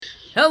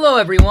Hello,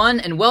 everyone,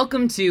 and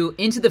welcome to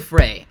Into the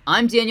Fray.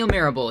 I'm Daniel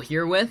Marable,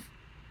 here with...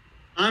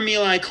 I'm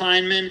Eli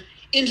Kleinman.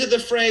 Into the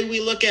Fray, we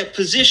look at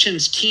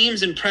positions,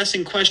 teams, and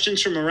pressing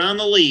questions from around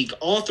the league,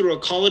 all through a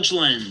college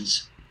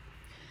lens.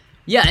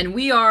 Yeah, and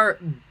we are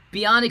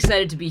beyond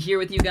excited to be here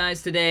with you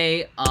guys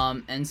today.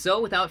 And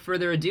so, without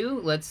further ado,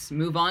 let's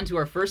move on to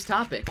our first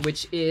topic,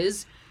 which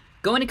is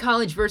going to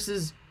college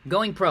versus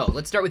going pro.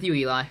 Let's start with you,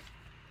 Eli.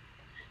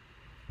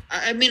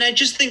 I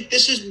just think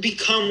this has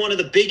become one of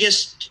the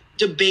biggest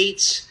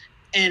debates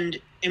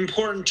and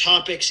important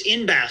topics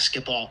in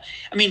basketball.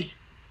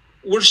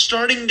 We're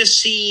starting to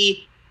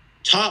see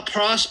top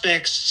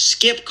prospects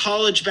skip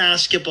college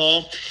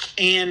basketball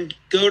and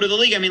go to the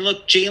league.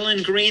 Look,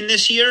 Jalen Green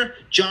this year,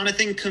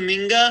 Jonathan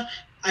Kuminga,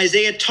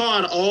 Isaiah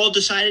Todd all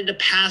decided to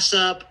pass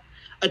up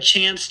a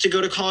chance to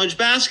go to college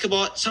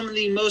basketball at some of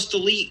the most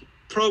elite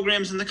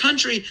programs in the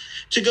country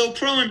to go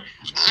pro. And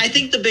I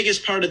think the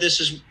biggest part of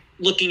this is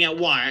looking at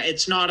why.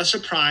 It's not a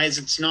surprise.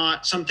 It's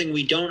not something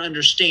we don't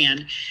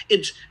understand.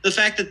 It's the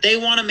fact that they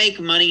want to make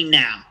money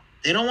now.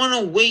 They don't want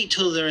to wait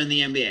till they're in the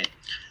NBA.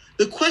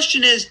 The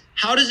question is,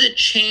 how does it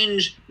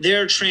change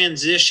their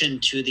transition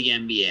to the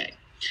NBA?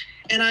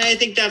 And I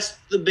think that's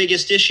the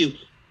biggest issue.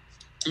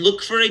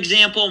 Look, for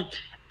example,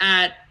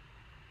 at,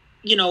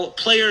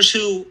 players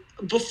who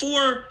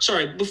before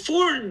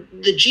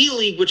the G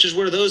League, which is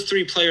where those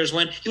three players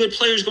went, you had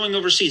players going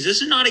overseas.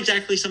 This is not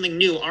exactly something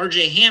new.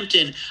 RJ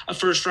Hampton, a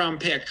first-round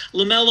pick.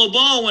 LaMelo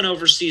Ball went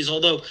overseas,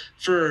 although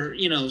for,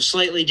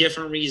 slightly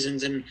different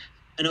reasons and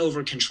an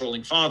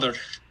over-controlling father.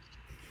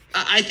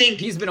 I think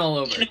he's been all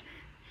over.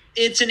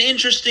 It's an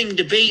interesting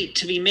debate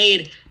to be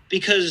made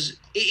because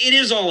it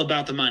is all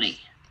about the money.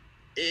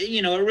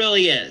 It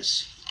really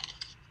is.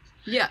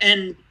 Yeah.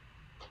 And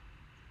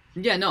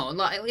yeah, no,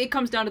 it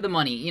comes down to the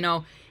money.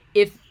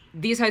 If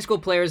these high school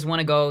players want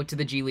to go to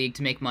the G League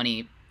to make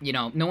money,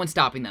 no one's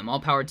stopping them. All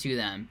power to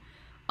them.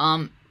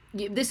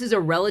 This is a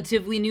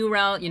relatively new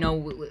route.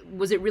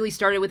 Was it really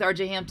started with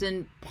RJ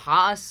Hampton?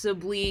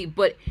 Possibly,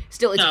 but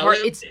still, it's hard.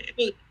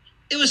 It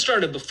was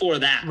started before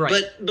that,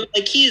 right? But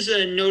he's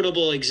a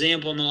notable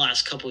example in the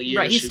last couple of years.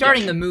 Right, he's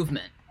starting the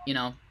movement.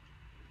 Yeah,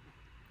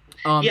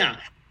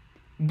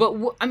 but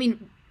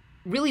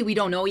really, we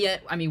don't know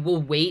yet.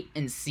 We'll wait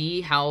and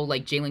see how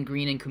Jalen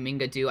Green and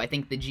Kuminga do. I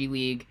think the G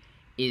League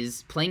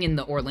is playing in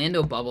the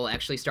Orlando bubble,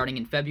 actually starting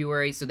in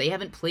February, so they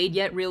haven't played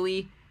yet.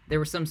 Really, there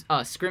were some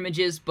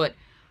scrimmages, but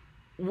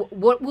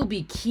what will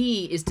be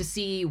key is to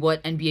see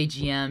what NBA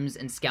GMs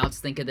and scouts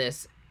think of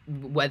this.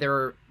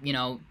 Whether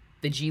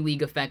the G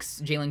League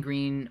affects Jalen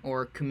Green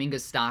or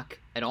Kuminga's stock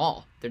at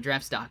all, their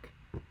draft stock.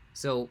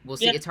 So we'll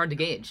see. Yeah. It's hard to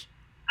gauge.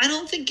 I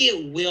don't think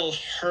it will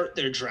hurt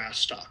their draft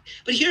stock.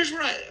 But here's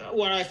where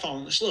I fall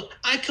on this. Look,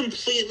 I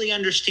completely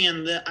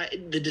understand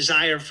the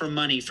desire for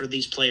money for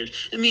these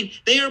players.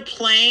 They are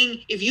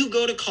playing. If you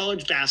go to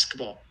college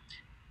basketball,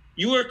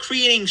 you are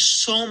creating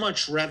so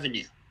much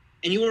revenue,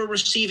 and you are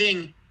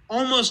receiving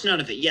almost none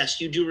of it. Yes,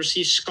 you do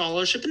receive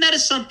scholarship, and that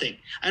is something.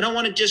 I don't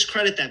want to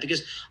discredit that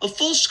because a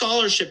full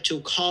scholarship to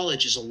a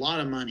college is a lot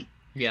of money.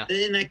 Yeah.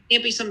 And that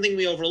can't be something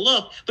we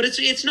overlook, but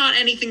it's not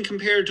anything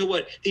compared to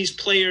what these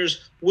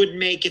players would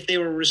make if they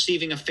were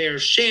receiving a fair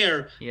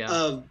share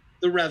of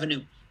the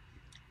revenue.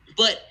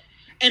 But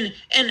and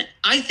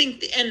I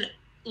think, and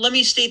let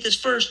me state this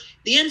first,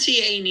 the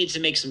NCAA needs to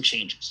make some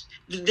changes.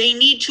 They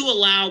need to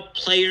allow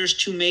players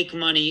to make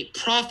money,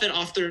 profit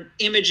off their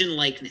image and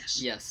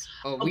likeness. Yes.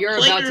 Oh, we are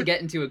about to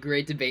get into a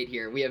great debate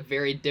here. We have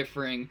very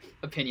differing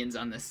opinions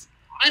on this.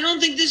 I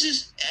don't think this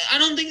is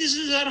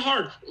that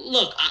hard.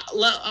 Look,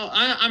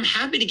 I'm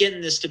happy to get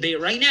in this debate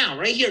right now,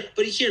 right here.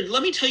 But here,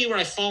 let me tell you where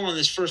I fall on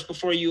this first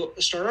before you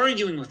start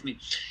arguing with me.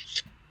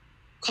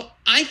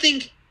 I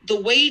think the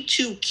way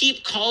to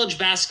keep college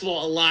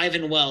basketball alive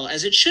and well,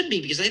 as it should be,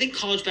 because I think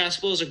college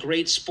basketball is a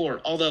great sport,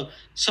 although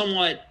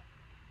somewhat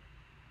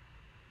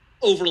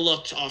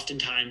overlooked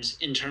oftentimes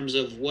in terms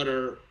of what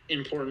are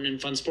important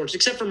and fun sports,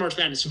 except for March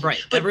Madness.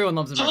 Right. But everyone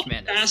loves March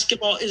Madness.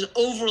 Basketball is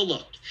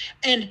overlooked.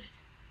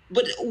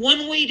 But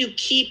one way to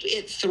keep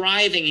it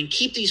thriving and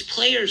keep these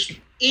players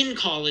in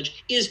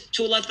college is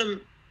to let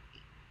them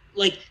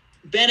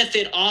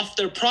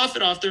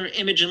profit off their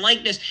image and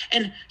likeness.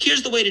 And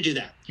here's the way to do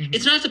that. Mm-hmm.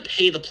 It's not to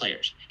pay the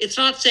players. It's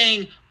not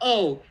saying,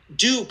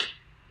 Duke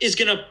is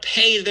going to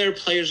pay their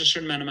players a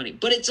certain amount of money,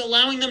 but it's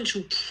allowing them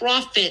to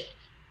profit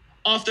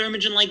off their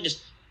image and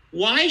likeness.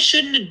 Why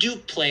shouldn't a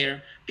Duke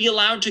player be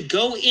allowed to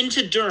go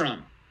into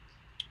Durham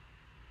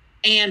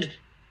and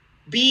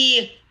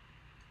be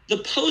the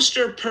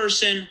poster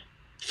person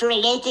for a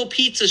local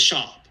pizza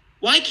shop?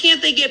 Why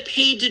can't they get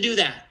paid to do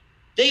that?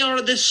 They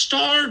are the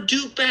star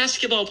Duke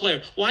basketball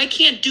player. Why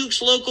can't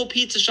Duke's local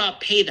pizza shop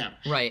pay them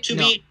to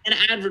be an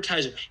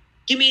advertiser?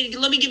 Let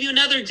me give you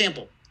another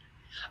example.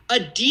 A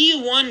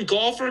D1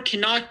 golfer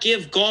cannot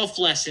give golf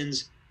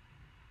lessons.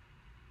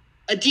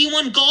 A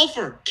D1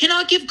 golfer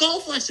cannot give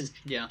golf lessons.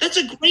 Yeah. That's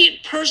a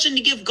great person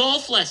to give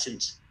golf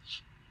lessons.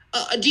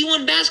 A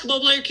D1 basketball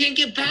player can't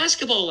give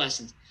basketball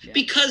lessons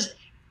because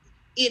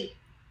it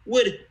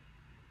would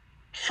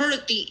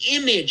hurt the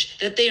image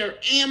that they are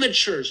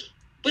amateurs.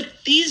 But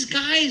these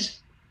guys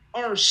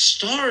are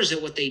stars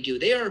at what they do.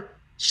 They are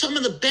some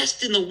of the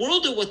best in the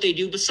world at what they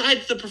do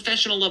besides the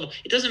professional level.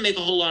 It doesn't make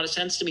a whole lot of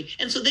sense to me.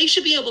 And so they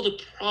should be able to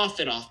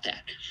profit off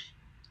that.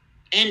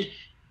 And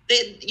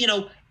they,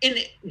 in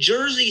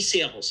jersey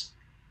sales,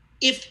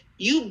 if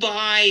you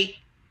buy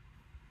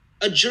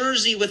a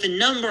jersey with a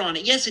number on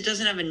it, yes, it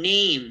doesn't have a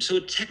name, so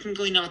it's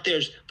technically not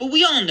theirs, but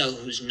we all know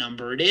whose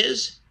number it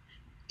is.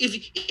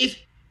 If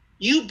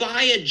you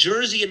buy a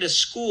jersey at a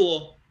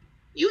school,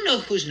 you know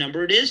whose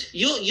number it is.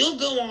 You'll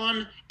go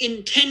on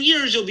in 10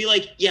 years. You'll be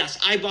like, yes,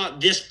 I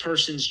bought this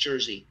person's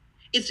jersey.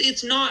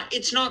 It's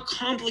not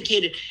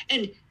complicated,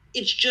 and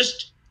it's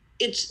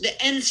the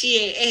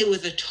NCAA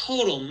with a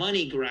total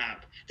money grab.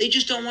 They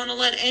just don't want to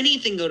let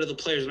anything go to the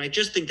players, and I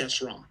just think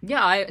that's wrong.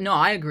 Yeah,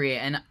 I agree,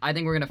 and I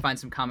think we're gonna find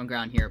some common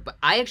ground here. But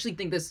I actually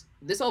think this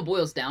all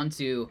boils down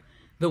to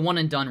the one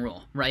and done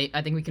rule, right?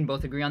 I think we can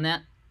both agree on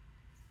that.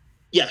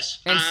 Yes.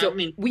 And so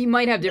we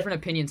might have different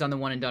opinions on the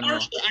one and done rule.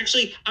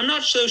 Actually, I'm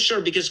not so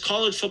sure, because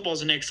college football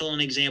is an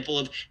excellent example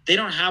of they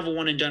don't have a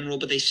one and done rule,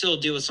 but they still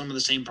deal with some of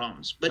the same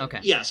problems. But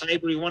okay. Yes, I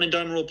agree. One and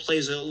done rule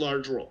plays a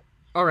large role.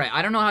 All right.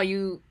 I don't know how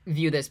you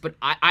view this, but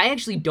I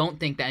actually don't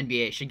think the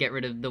NBA should get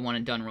rid of the one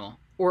and done rule,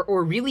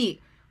 or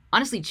really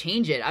honestly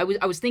change it. I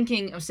was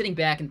sitting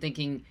back and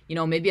thinking,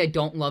 maybe I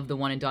don't love the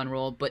one and done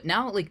rule, but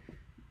now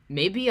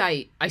maybe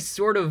I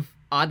sort of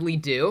oddly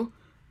do.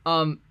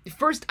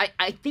 First,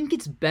 I think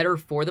it's better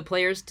for the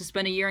players to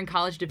spend a year in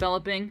college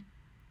developing,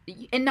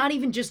 and not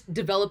even just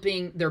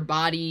developing their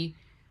body,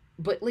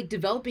 but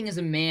developing as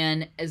a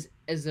man, as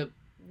a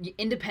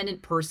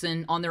independent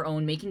person on their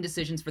own, making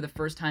decisions for the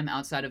first time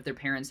outside of their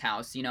parents'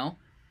 house,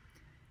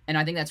 And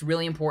I think that's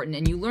really important,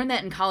 and you learn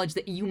that in college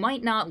that you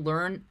might not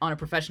learn on a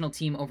professional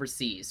team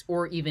overseas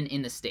or even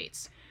in the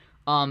States.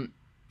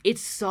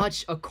 It's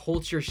such a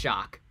culture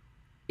shock.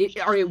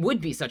 It would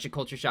be such a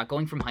culture shock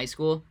going from high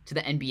school to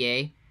the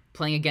NBA,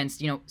 playing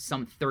against,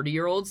 some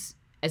 30-year-olds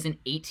as an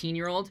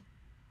 18-year-old.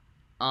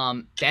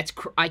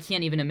 I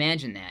can't even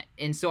imagine that.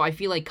 And so I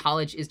feel like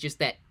college is just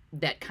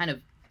that kind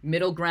of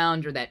middle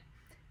ground, or that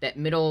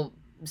middle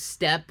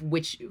step,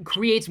 which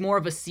creates more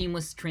of a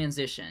seamless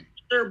transition.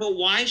 Sure, but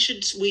why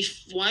should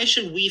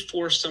we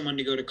force someone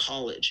to go to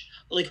college?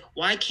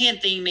 Why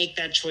can't they make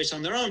that choice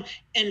on their own?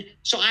 And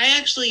so I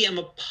actually am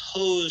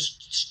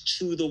opposed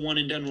to the one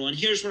and done rule. And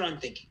here's what I'm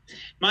thinking.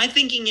 My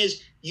thinking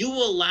is you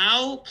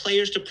allow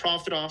players to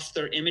profit off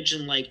their image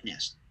and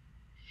likeness.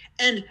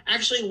 And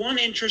actually, one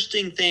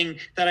interesting thing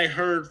that I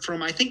heard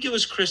from, I think it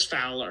was Chris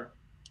Fowler,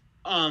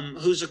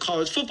 who's a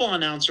college football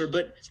announcer,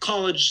 but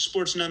college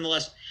sports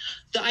nonetheless.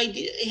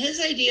 His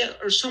idea,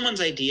 or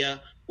someone's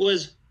idea,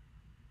 was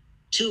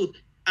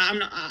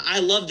I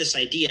love this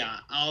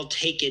idea. I'll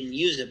take it and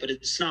use it, but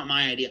it's not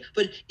my idea.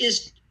 But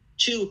is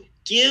to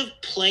give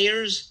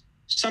players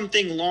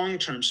something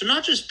long-term. So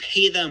not just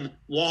pay them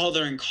while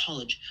they're in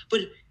college,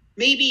 but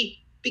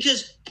maybe,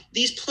 because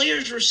these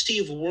players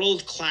receive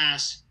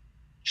world-class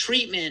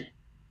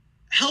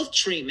health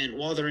treatment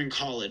while they're in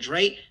college,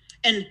 right?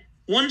 And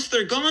once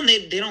they're gone,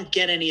 they don't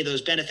get any of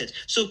those benefits.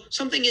 So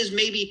something is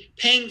maybe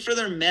paying for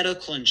their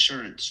medical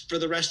insurance for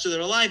the rest of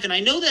their life. And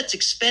I know that's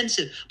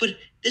expensive, but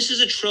this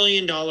is $1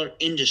 trillion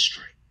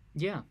industry.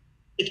 Yeah.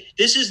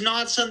 This is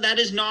not that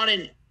is not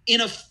an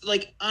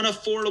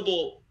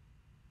unaffordable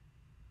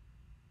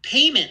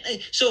payment.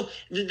 So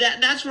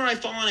that's where I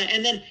fall on it.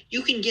 And then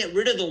you can get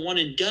rid of the one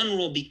and done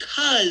rule,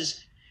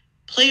 because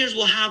players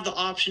will have the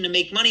option to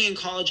make money in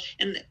college.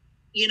 And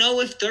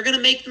if they're going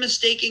to make the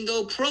mistake and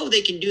go pro,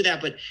 they can do that,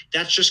 but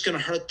that's just going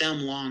to hurt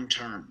them long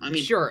term.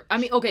 Sure.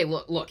 Okay,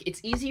 look, it's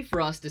easy for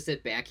us to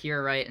sit back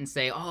here, right, and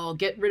say, "Oh,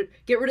 get rid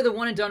of the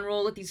one and done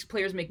rule, let these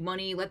players make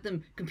money, let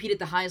them compete at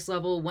the highest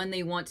level when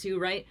they want to,"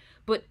 right?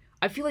 But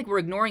I feel like we're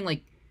ignoring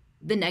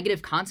the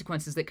negative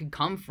consequences that could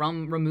come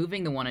from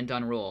removing the one and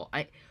done rule.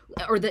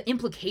 Or the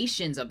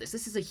implications of this.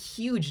 This is a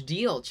huge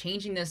deal,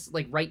 changing this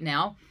right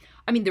now.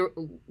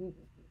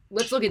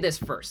 Let's look at this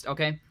first,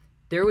 okay?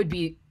 There would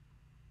be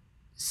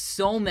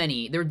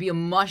a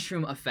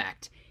mushroom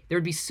effect. There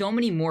would be so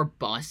many more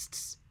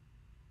busts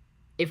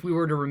if we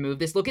were to remove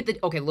this. Look at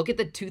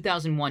the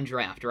 2001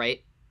 draft,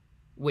 right?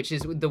 Which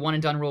is the one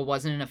and done rule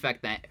wasn't in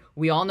effect then.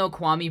 We all know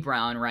Kwame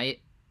Brown, right?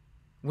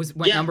 Went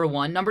number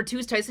 1. Number 2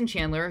 is Tyson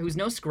Chandler, who's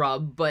no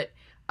scrub, but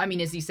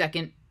is he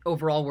second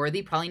overall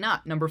worthy? Probably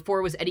not. Number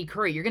 4 was Eddie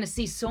Curry. You're going to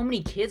see so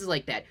many kids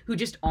like that who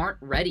just aren't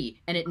ready,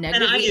 and it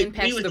negatively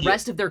impacts the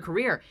rest of their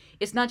career.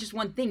 It's not just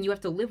one thing. You have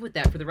to live with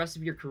that for the rest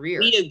of your career.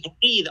 We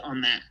agreed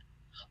on that.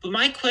 But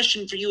my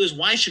question for you is,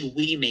 why should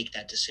we make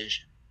that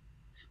decision?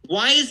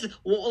 Why should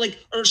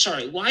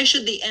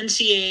the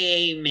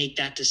NCAA make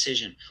that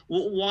decision?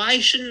 Why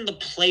shouldn't the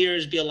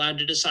players be allowed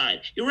to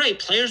decide? You're right.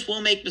 Players will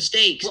make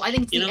mistakes. Well, I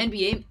think it's the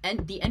NBA,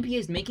 and the NBA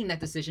is making that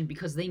decision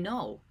because they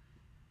know.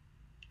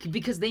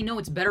 Because they know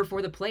it's better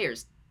for the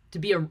players to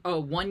be a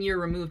 1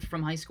 year removed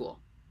from high school.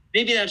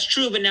 Maybe that's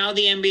true, but now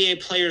the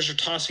NBA players are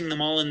tossing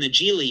them all in the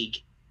G League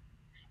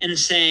and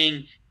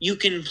saying you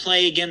can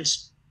play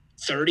against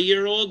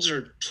 30-year-olds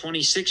or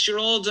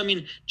 26-year-olds. I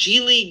mean, G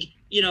League,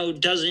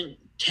 doesn't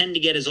tend to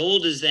get as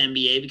old as the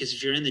NBA, because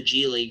if you're in the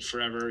G League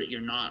forever,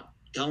 you're not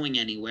going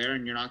anywhere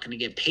and you're not going to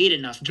get paid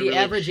enough to The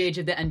average age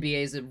of the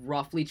NBA is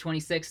roughly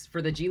 26.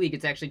 For the G League,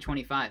 it's actually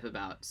 25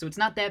 about. So it's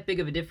not that big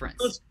of a difference.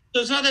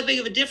 So it's not that big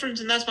of a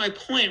difference, and that's my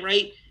point,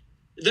 right?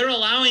 They're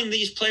allowing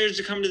these players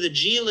to come to the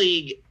G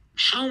League.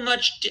 How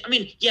much – I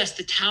mean, yes,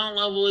 the talent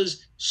level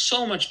is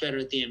so much better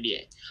at the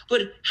NBA.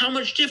 But how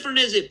much different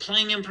is it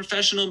playing in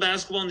professional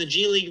basketball in the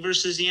G League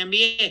versus the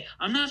NBA?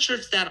 I'm not sure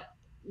it's that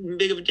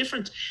big of a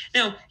difference.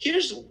 Now,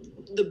 here's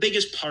the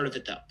biggest part of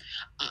it, though.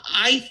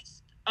 I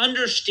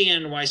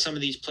understand why some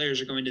of these players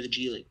are going to the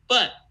G League.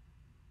 But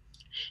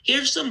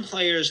here's some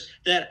players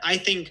that I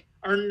think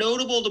are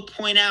notable to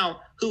point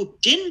out who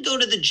didn't go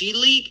to the G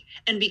League,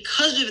 and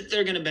because of it,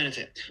 they're going to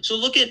benefit. So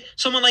look at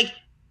someone like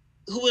 –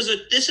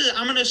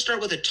 I'm going to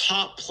start with a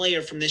top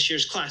player from this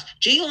year's class.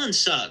 Jalen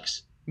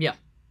Suggs. Yeah.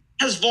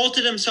 Has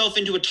vaulted himself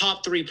into a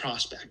top 3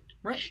 prospect.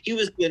 Right. He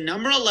was the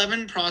number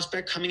 11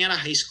 prospect coming out of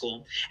high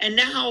school. And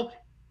now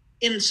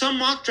in some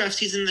mock drafts,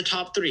 he's in the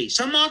top 3.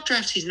 Some mock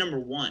drafts, he's number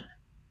 1.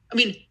 I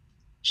mean,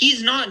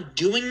 he's not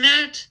doing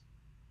that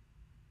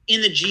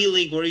in the G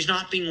League where he's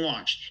not being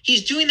watched.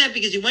 He's doing that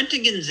because he went to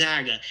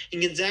Gonzaga,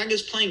 and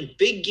Gonzaga's playing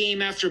big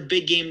game after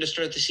big game to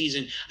start the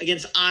season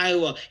against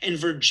Iowa and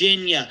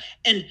Virginia.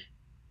 And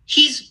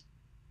he's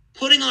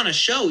putting on a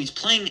show. He's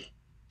playing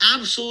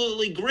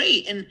absolutely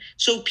great. And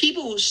so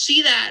people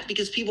see that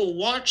because people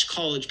watch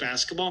college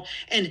basketball,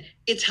 and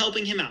it's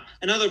helping him out.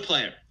 Another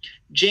player,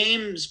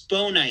 James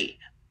Bouknight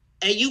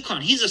at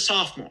UConn. He's a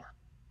sophomore.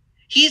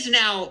 He's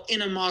now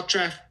in a mock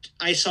draft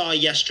I saw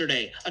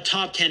yesterday, a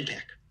top 10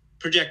 pick,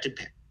 projected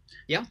pick.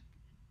 Yeah.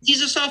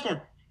 He's a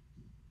sophomore.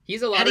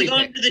 He's a lottery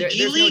pick.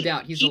 There's no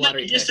doubt he's a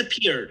lottery pick. He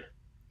disappeared.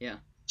 Yeah.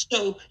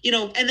 So,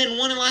 and then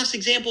one last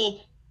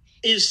example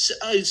is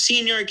a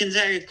senior at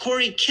Gonzaga,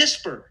 Corey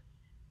Kispert.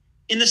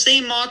 In the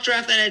same mock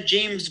draft that had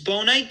James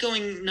Bouknight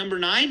going number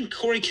 9,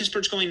 Corey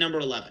Kispert's going number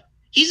 11.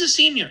 He's a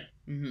senior.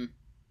 Mm-hmm.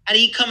 Had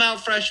he come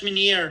out freshman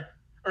year,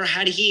 or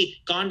had he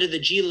gone to the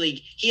G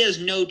League, he has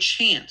no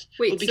chance.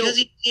 Wait, but because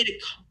so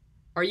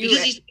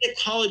he's at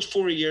college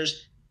 4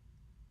 years,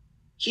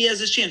 he has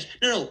his chance.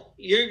 No,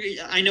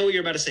 I know what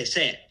you're about to say.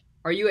 Say it.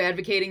 Are you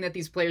advocating that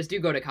these players do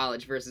go to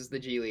college versus the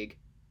G League?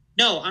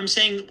 No, I'm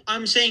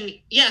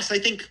saying yes, I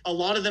think a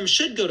lot of them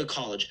should go to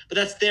college, but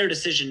that's their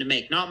decision to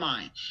make, not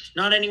mine,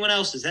 not anyone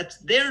else's. That's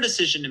their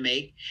decision to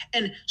make.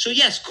 And so,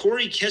 yes,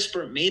 Corey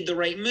Kispert made the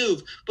right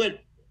move,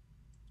 but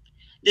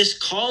this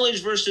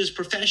college versus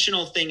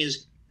professional thing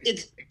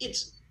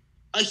it's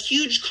a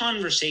huge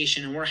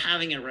conversation, and we're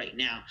having it right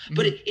now. Mm-hmm.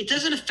 But it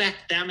doesn't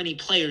affect that many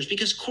players,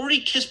 because Corey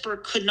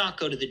Kispert could not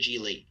go to the G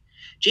League.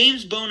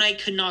 James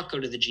Bouknight could not go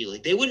to the G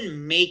League. They wouldn't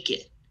make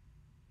it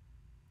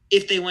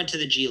if they went to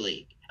the G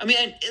League. I mean,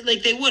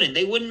 they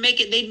wouldn't make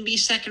it. They'd be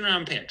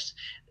second-round picks.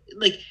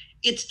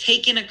 It's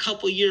taken a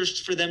couple years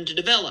for them to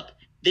develop.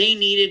 They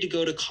needed to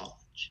go to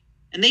college,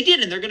 and they did,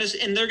 and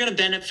they're gonna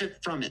benefit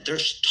from it. They're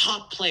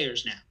top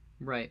players now.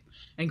 Right.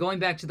 And going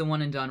back to the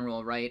one and done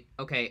rule, right?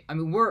 Okay. I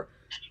mean, we're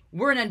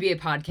an NBA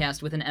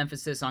podcast with an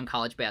emphasis on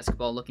college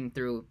basketball, looking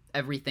through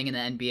everything in the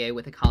NBA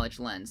with a college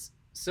lens.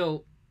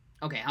 So,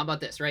 okay, how about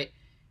this, right?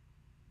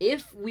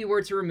 If we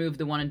were to remove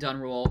the one and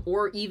done rule,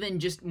 or even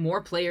just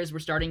more players were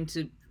starting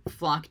to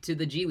flock to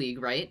the G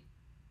League, right?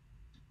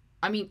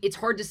 I mean, it's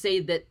hard to say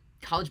that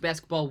college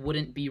basketball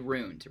wouldn't be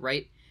ruined,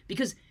 right?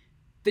 Because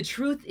the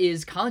truth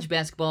is, college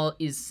basketball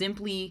is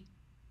simply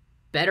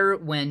better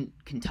when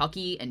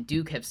Kentucky and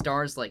Duke have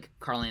stars like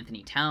Karl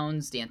Anthony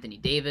Towns, D'Anthony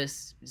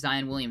Davis,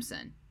 Zion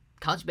Williamson.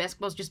 College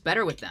basketball is just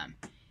better with them.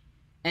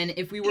 And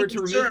if we were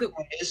to remove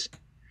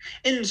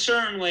in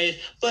certain ways,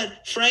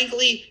 but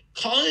frankly,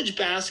 college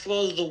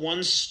basketball is the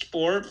one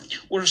sport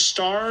where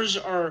stars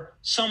are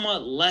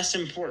somewhat less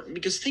important,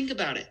 because think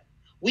about it.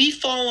 We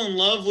fall in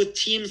love with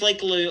teams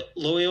like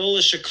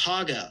Loyola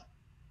Chicago.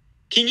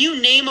 Can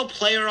you name a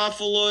player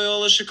off of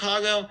Loyola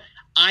Chicago?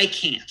 I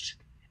can't.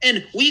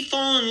 And we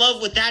fall in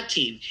love with that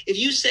team. If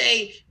you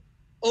say,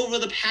 over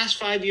the past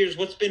 5 years,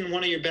 what's been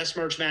one of your best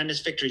March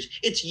Madness victories?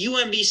 It's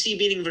UMBC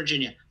beating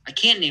Virginia. I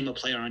can't name a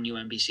player on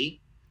UMBC.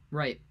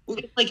 Right.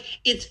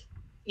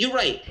 You're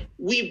right.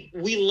 We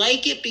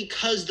like it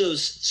because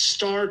those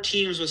star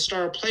teams with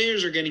star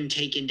players are getting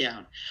taken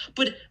down.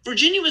 But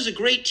Virginia was a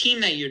great team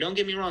that year. Don't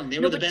get me wrong. They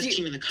were the best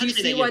team in the country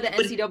that year. Do you see why the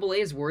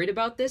NCAA is worried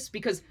about this?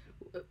 Because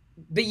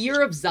the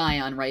year of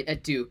Zion, right,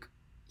 at Duke,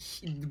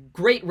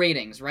 great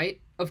ratings,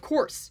 right? Of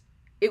course.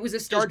 It was a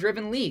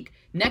star-driven league.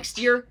 Next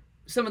year,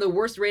 some of the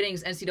worst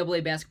ratings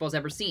NCAA basketball's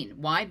ever seen.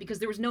 Why? Because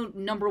there was no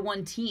number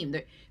one team.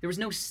 There was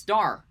no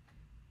star.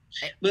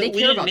 But we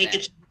didn't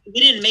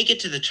make it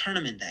to the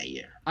tournament that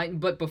year.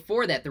 But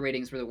before that, the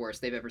ratings were the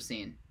worst they've ever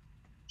seen.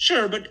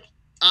 Sure, but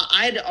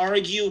I'd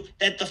argue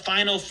that the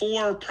Final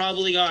Four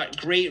probably got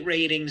great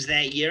ratings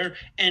that year,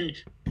 and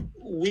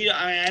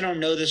I don't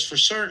know this for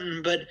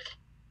certain,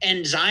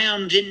 and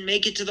Zion didn't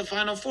make it to the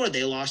Final Four.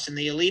 They lost in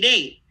the Elite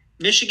Eight.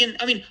 Michigan,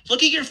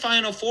 look at your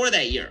Final Four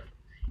that year.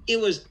 It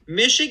was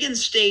Michigan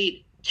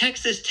State,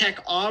 Texas Tech,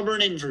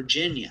 Auburn, and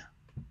Virginia.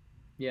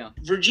 Yeah.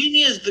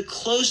 Virginia is the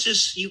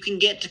closest you can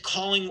get to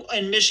calling,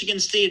 and Michigan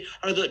State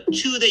are the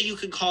two that you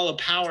could call a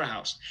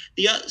powerhouse.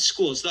 The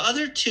schools, the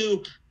other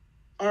two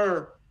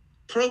are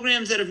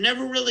programs that have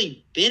never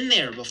really been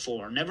there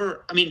before.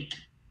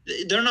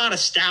 They're not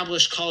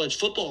established college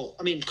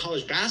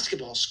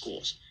basketball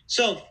schools.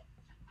 So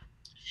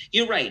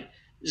you're right.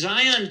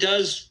 Zion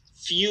does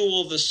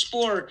fuel the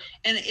sport,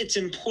 and it's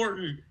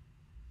important.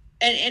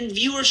 And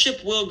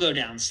viewership will go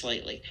down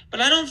slightly. But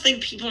I don't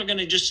think people are going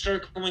to just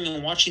start going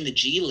and watching the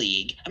G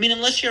League. I mean,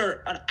 unless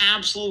you're an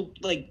absolute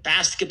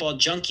basketball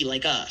junkie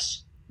like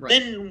us. Right.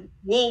 Then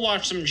we'll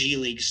watch some G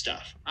League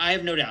stuff. I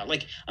have no doubt.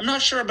 I'm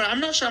not sure I'm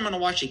going to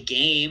watch a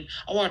game.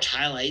 I'll watch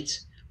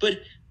highlights.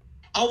 But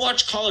I'll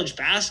watch college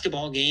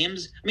basketball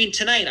games. I mean,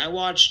 tonight I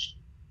watched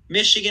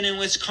Michigan and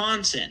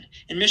Wisconsin.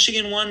 And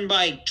Michigan won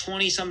by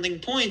 20-something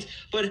points.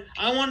 But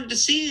I wanted to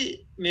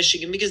see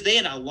Michigan because they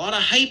had a lot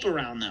of hype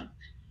around them.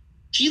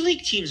 G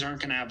League teams aren't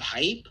going to have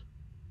hype.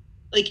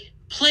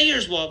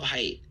 Players will have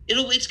hype.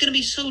 It's going to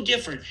be so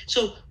different.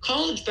 So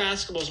college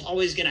basketball is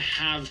always going to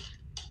have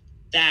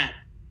that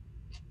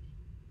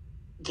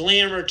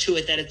glamour to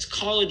it that it's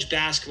college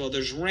basketball.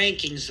 There's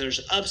rankings,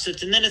 there's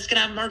upsets, and then it's going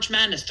to have March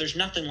Madness. There's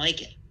nothing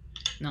like it.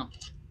 No.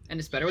 And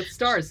it's better with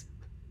stars.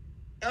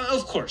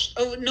 Of course.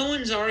 Oh, no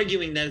one's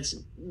arguing that it's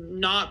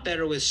not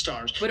better with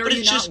stars. But are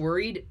you not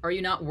worried? Are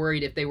you not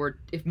worried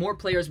if more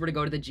players were to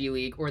go to the G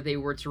League or they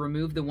were to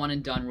remove the one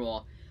and done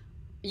rule?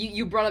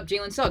 You brought up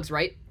Jalen Suggs,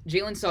 right?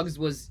 Jalen Suggs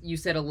was, you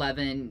said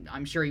 11.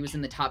 I'm sure he was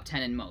in the top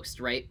 10 in most,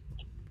 right?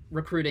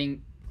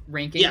 Recruiting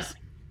rankings. Yeah.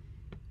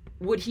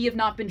 Would he have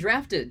not been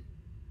drafted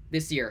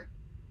this year?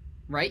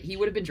 Right? He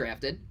would have been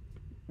drafted.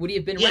 Would he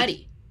have been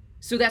ready?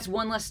 So that's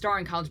one less star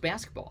in college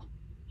basketball.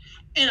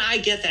 And I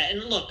get that.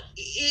 And look,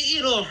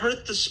 it'll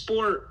hurt the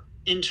sport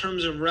in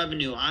terms of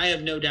revenue. I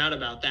have no doubt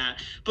about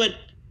that. But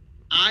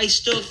I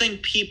still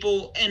think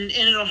people, and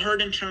it'll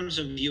hurt in terms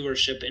of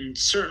viewership in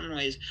certain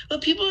ways,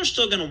 but people are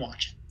still going to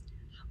watch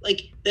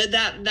it.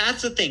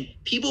 That's the thing.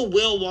 People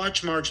will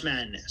watch March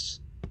Madness.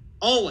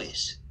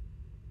 Always.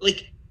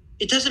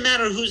 It doesn't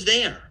matter who's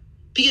there.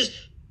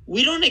 Because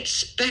we don't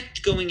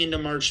expect going into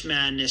March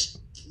Madness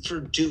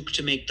for Duke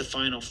to make the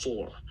Final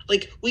Four.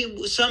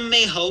 Some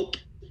may hope.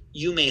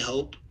 You may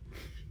hope,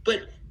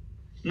 but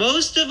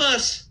most of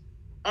us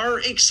are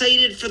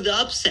excited for the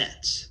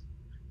upsets,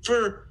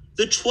 for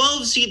the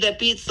 12 seed that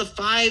beats the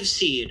 5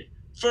 seed,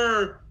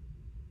 for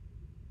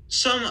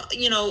some,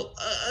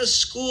 a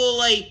school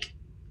like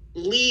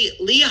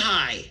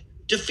Lehigh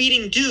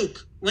defeating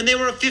Duke when they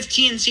were a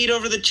 15 seed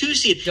over the 2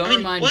 seed.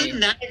 Wasn't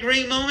that a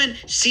great moment?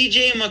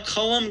 CJ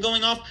McCollum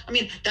going off.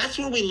 That's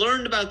where we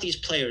learned about these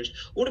players.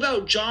 What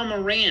about Ja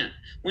Morant?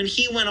 When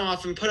he went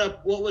off and put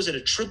up, a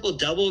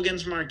triple-double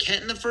against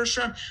Marquette in the first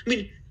round?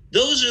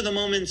 Those are the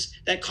moments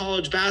that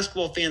college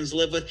basketball fans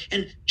live with.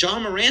 And Ja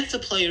Morant's a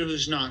player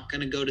who's not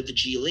going to go to the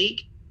G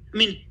League.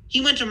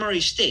 He went to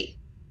Murray State.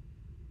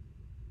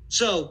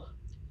 So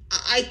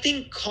I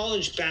think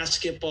college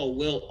basketball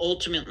will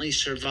ultimately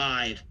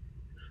survive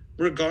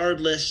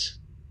regardless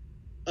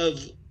of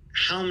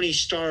how many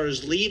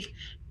stars leave.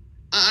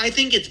 I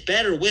think it's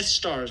better with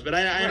stars, but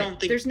I don't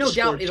think... There's no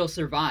doubt it'll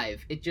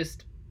survive. It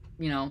just,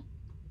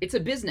 it's a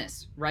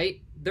business,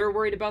 right? They're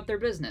worried about their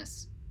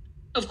business.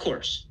 Of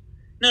course.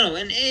 No,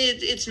 and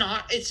it's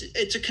not.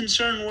 It's a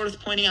concern worth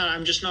pointing out.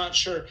 I'm just not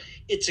sure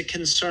it's a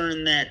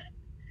concern that,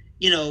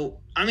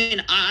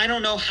 I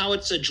don't know how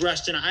it's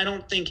addressed, and I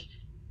don't think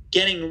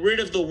getting rid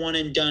of the one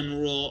and done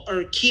rule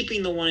or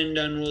keeping the one and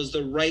done rule is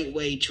the right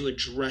way to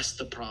address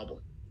the problem.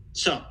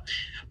 So,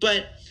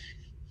 but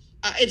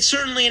it's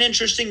certainly an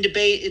interesting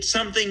debate. It's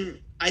something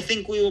I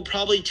think we will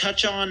probably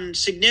touch on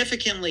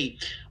significantly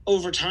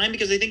over time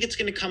because I think it's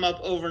going to come up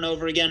over and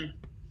over again.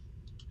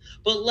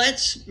 But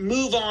let's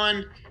move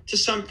on to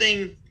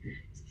something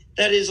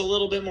that is a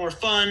little bit more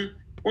fun.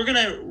 We're going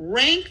to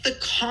rank the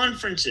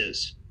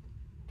conferences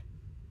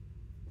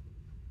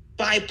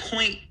by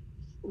point,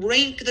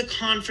 rank the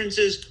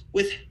conferences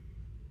with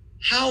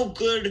how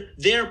good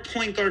their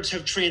point guards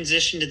have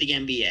transitioned to the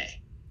NBA.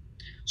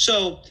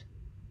 So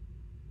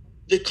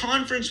the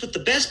conference with the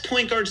best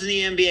point guards in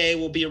the NBA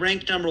will be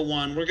ranked number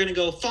 1. We're going to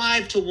go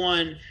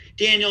 5-1.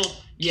 Daniel,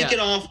 kick it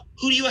off.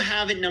 Who do you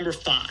have at number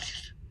 5?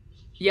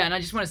 Yeah, and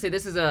I just want to say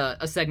this is a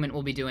segment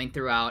we'll be doing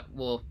throughout.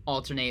 We'll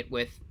alternate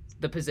with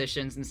the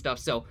positions and stuff.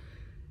 So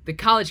the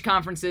college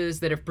conferences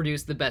that have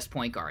produced the best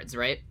point guards,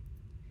 right?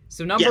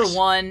 So number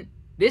 1,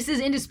 this is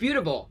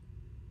indisputable.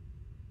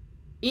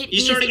 You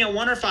starting at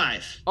 1 or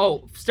 5?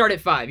 Oh, start at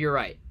 5. You're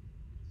right.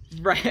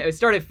 Right,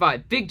 start at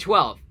 5. Big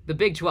 12. The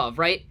Big 12,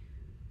 right?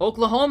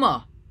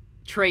 Oklahoma,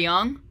 Trae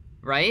Young,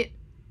 right?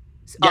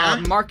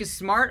 Yeah. Marcus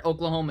Smart,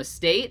 Oklahoma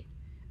State.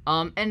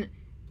 And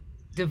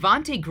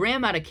Devontae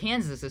Graham out of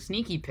Kansas, a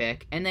sneaky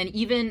pick. And then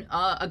even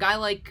a guy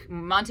like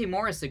Monte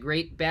Morris, a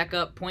great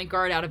backup point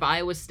guard out of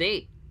Iowa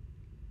State.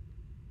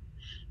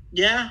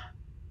 Yeah.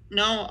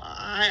 No,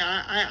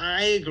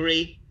 I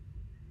agree.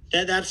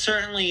 That's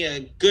certainly a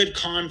good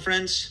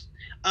conference.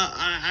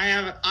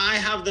 I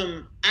have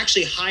them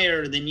actually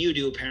higher than you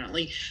do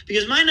apparently,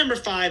 because my number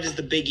 5 is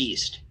the Big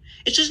East.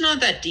 It's just not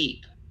that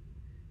deep.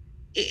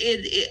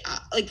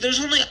 Like there's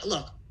only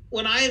look,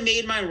 when I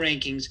made my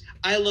rankings,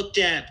 I looked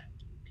at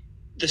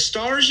the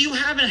stars you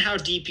have and how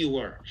deep you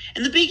were.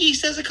 And the Big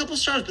East has a couple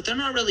stars, but they're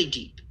not really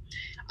deep.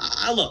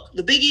 Look,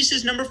 the Big East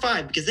is number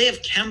 5 because they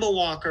have Kemba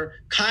Walker,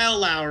 Kyle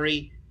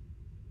Lowry,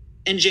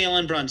 and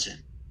Jalen Brunson.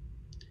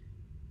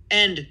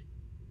 And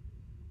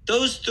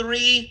those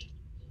 3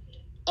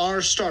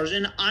 are stars.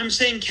 And I'm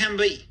saying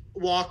Kemba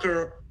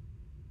Walker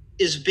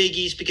is Big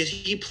East because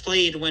he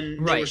played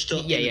when they were still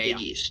in the Big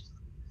East.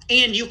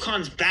 And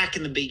UConn's back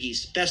in the Big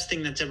East. Best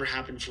thing that's ever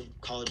happened for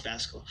college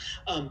basketball.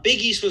 Big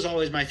East was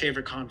always my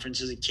favorite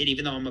conference as a kid,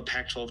 even though I'm a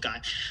Pac-12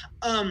 guy.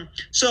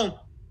 So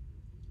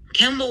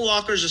Kemba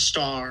Walker's a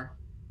star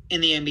in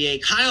the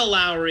NBA. Kyle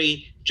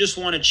Lowry just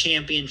won a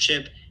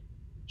championship.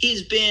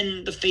 He's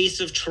been the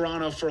face of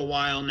Toronto for a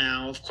while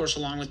now, of course,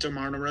 along with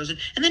DeMar DeRozan.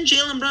 And then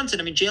Jalen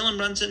Brunson. I mean, Jalen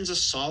Brunson's a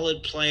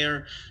solid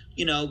player,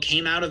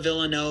 came out of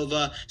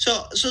Villanova.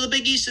 So the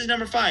Big East is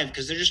number 5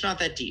 because they're just not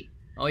that deep.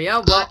 Oh,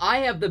 yeah? Well, I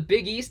have the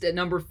Big East at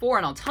number 4,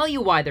 and I'll tell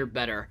you why they're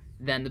better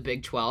than the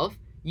Big 12.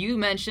 You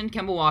mentioned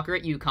Kemba Walker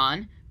at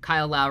UConn,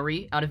 Kyle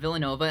Lowry out of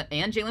Villanova,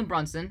 and Jalen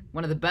Brunson,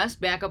 one of the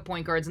best backup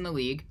point guards in the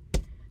league.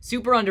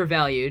 Super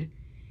undervalued.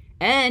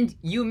 And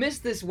you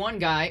missed this one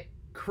guy,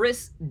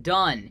 Chris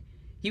Dunn.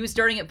 He was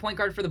starting at point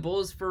guard for the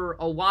Bulls for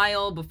a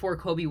while before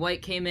Kobe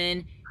White came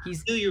in. I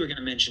knew you were going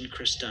to mention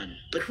Chris Dunn.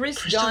 But Chris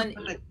Dunn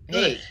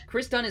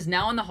is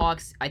now on the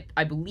Hawks.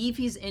 I believe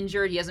he's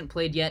injured. He hasn't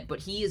played yet, but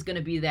he is going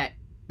to be that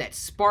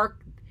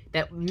spark,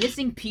 that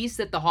missing piece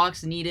that the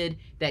Hawks needed,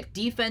 that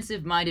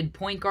defensive-minded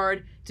point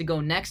guard to go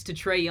next to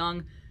Trae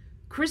Young.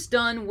 Chris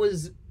Dunn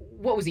was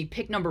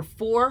pick number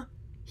 4?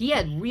 He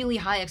had really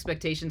high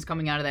expectations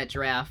coming out of that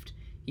draft.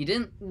 He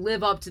didn't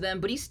live up to them,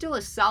 but he's still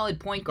a solid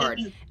point guard.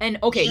 And,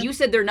 okay, you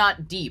said they're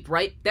not deep,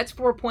 right? That's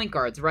 4 point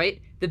guards,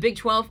 right? The Big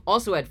 12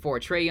 also had 4.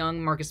 Trae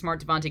Young, Marcus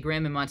Smart, Devontae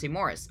Graham, and Monte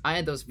Morris. I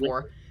had those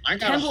 4. I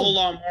got a whole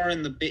lot more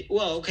in the Big...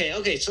 Well,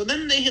 okay. So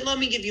then let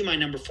me give you my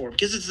number 4,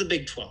 because it's the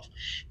Big 12.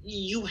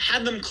 You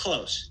had them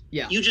close.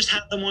 Yeah. You just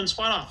had them one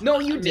spot off. No,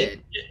 you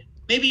did.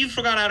 Maybe you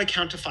forgot how to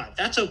count to 5.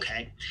 That's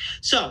okay.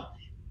 So,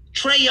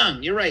 Trae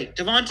Young, you're right.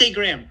 Devontae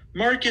Graham,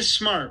 Marcus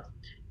Smart,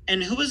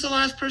 and who was the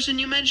last person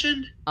you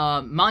mentioned?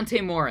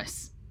 Monte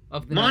Morris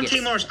of the Nuggets.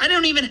 Monte Morris. I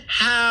don't even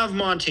have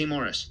Monte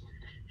Morris.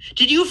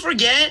 Did you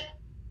forget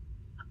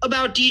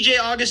about DJ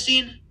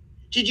Augustine?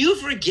 Did you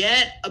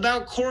forget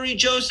about Corey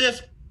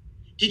Joseph?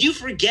 Did you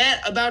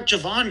forget about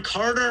Javon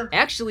Carter?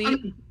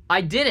 Actually,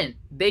 I didn't.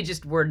 They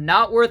just were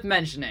not worth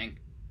mentioning.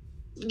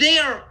 They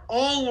are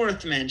all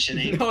worth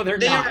mentioning. No, they're not.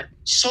 They are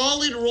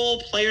solid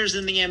role players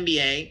in the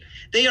NBA.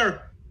 They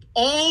are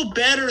all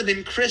better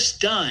than Chris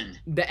Dunn.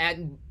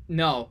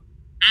 No.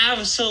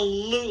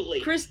 Absolutely.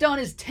 Chris Dunn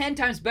is 10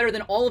 times better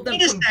than all of them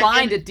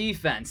combined at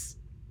defense.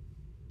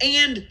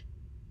 And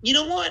you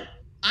know what?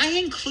 I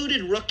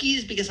included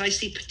rookies because I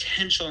see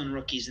potential in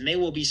rookies, and they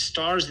will be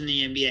stars in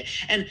the NBA.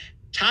 And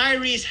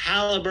Tyrese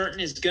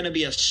Halliburton is going to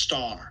be a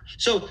star.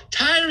 So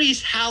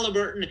Tyrese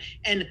Halliburton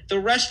and the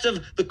rest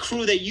of the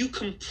crew that you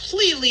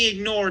completely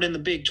ignored in the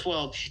Big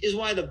 12 is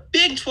why the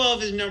Big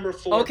 12 is number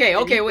 4.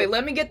 Okay, wait,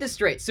 let me get this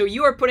straight. So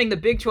you are putting the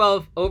Big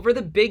 12 over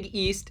the Big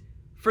East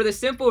for the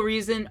simple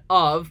reason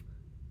of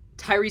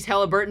Tyrese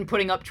Halliburton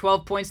putting up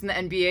 12 points in the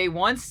NBA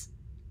once?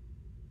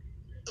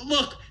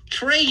 Look,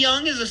 Trae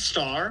Young is a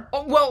star.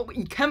 Oh, well,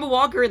 Kemba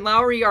Walker and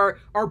Lowry are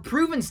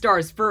proven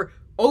stars for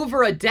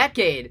over a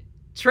decade.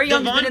 Trae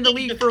Young's been in the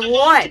league for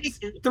what?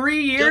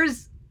 3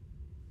 years?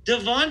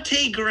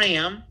 Devontae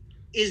Graham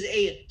is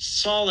a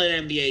solid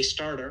NBA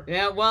starter.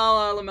 Yeah,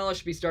 well, LaMelo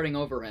should be starting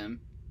over him.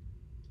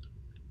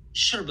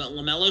 Sure, but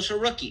LaMelo's a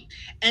rookie.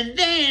 And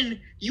then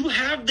you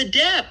have the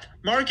depth.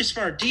 Marcus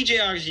Smart,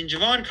 DJ Augustine,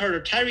 Javon Carter,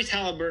 Tyrese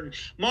Halliburton,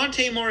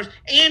 Monte Morris,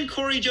 and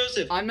Corey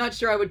Joseph. I'm not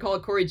sure I would call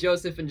Corey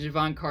Joseph and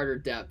Javon Carter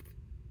depth.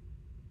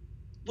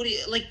 What do you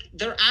like?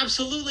 They're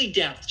absolutely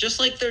depth, just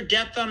like they're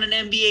depth on an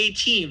NBA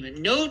team.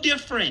 No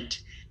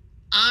different.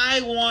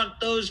 I want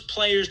those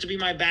players to be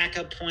my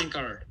backup point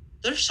guard.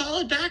 They're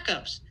solid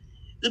backups.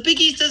 The Big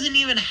East doesn't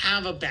even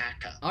have a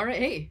backup. All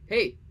right,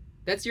 hey,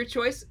 that's your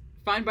choice.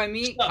 Fine by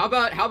me. How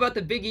about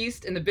the Big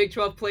East and the Big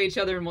 12 play each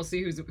other, and we'll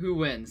see who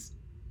wins.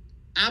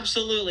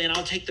 Absolutely, and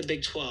I'll take the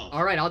Big 12.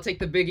 All right, I'll take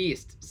the Big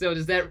East. So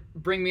does that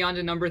bring me on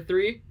to number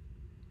 3?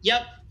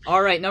 Yep.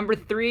 All right, number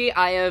 3,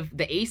 I have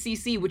the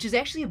ACC, which is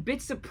actually a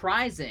bit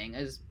surprising,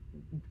 as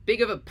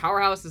big of a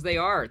powerhouse as they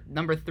are.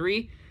 Number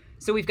 3.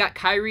 So we've got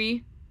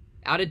Kyrie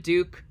out of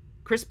Duke,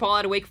 Chris Paul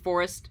out of Wake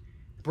Forest,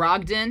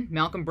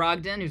 Malcolm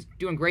Brogdon, who's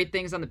doing great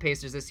things on the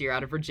Pacers this year,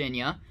 out of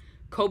Virginia,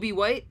 Kobe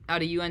White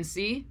out of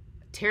UNC,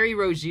 Terry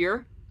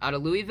Rozier out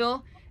of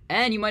Louisville,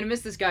 and you might have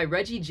missed this guy,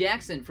 Reggie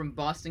Jackson from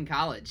Boston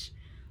College.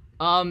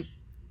 I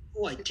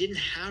didn't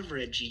have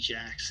Reggie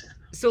Jackson.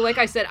 So like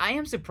I said, I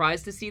am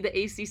surprised to see the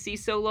ACC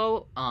so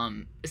low,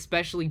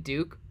 especially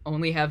Duke,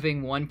 only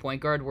having one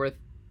point guard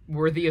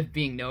worthy of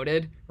being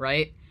noted,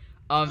 right?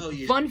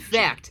 Fun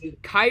fact,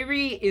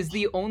 Kyrie is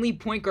the only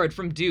point guard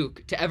from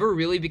Duke to ever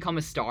really become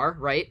a star,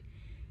 right?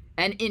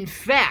 And in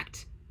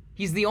fact,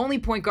 he's the only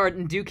point guard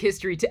in Duke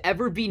history to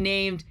ever be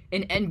named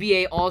an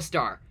NBA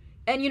All-Star.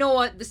 And you know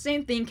what? The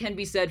same thing can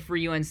be said for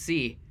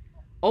UNC.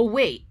 Oh,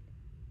 wait.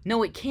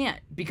 No, it can't,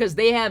 because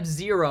they have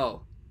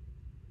 0.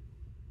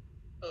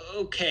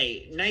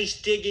 Okay,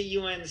 nice dig at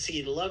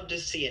UNC. Love to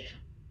see it.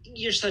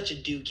 You're such a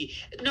Dookie.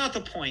 Not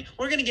the point.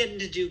 We're going to get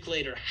into Duke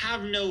later.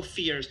 Have no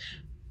fears.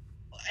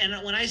 And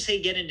when I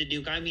say get into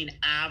Duke, I mean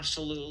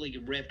absolutely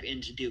rip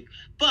into Duke.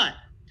 But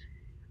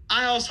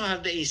I also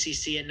have the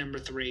ACC at number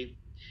 3.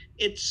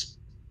 It's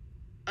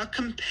a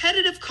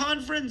competitive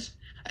conference.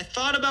 I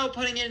thought about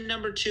putting it in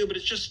number 2, but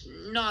it's just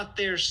not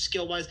there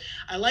skill-wise.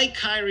 I like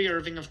Kyrie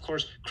Irving, of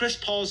course. Chris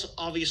Paul's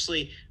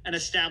obviously an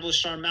established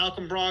star.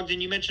 Malcolm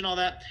Brogdon, you mentioned all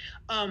that.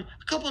 A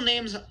couple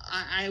names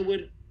I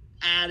would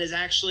add is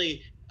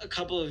actually a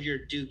couple of your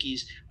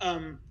Dukies.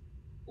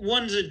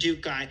 One's a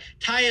Duke guy.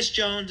 Tyus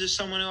Jones is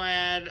someone who I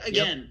add.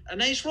 Again, a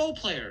nice role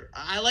player.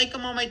 I like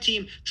him on my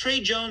team.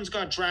 Trey Jones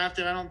got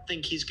drafted. I don't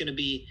think he's going to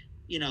be,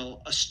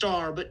 a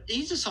star, but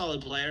he's a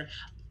solid player.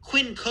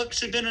 Quinn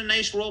Cooks has been a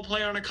nice role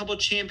player on a couple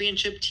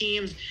championship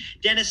teams.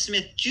 Dennis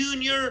Smith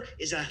Jr.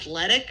 is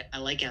athletic. I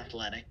like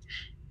athletic.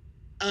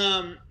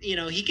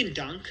 He can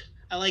dunk.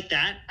 I like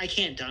that. I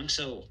can't dunk,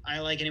 so I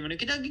like anyone who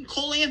can dunk.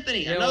 Cole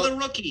Anthony, another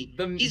rookie.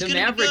 He's going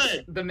to be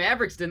good. The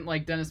Mavericks didn't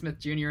like Dennis Smith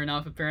Jr.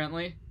 enough,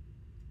 apparently.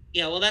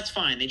 Yeah, well, that's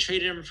fine. They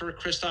traded him for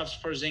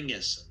Kristaps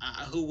Porzingis.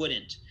 Who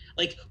wouldn't?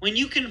 Like, when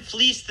you can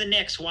fleece the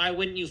Knicks, why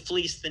wouldn't you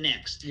fleece the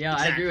Knicks? Yeah,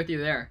 exactly. I agree with you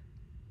there.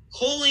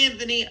 Cole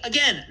Anthony,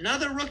 again,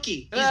 another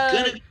rookie. He's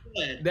going to be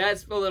good.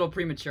 That's a little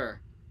premature.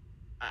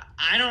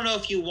 I don't know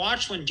if you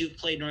watched when Duke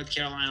played North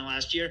Carolina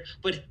last year,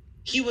 but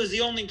he was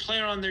the only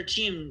player on their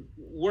team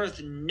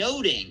worth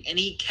noting, and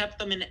he kept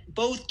them in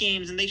both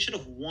games, and they should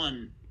have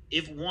won,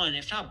 if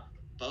not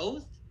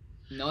both.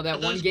 No, that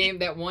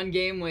one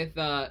game with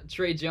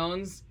Trey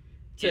Jones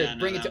to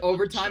bring it to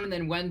overtime, and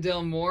then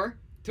Wendell Moore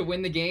to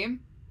win the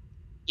game.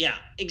 Yeah,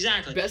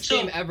 exactly. Best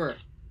game ever.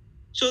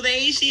 So the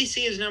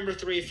ACC is number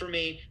 3 for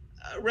me.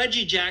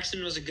 Reggie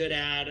Jackson was a good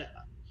ad.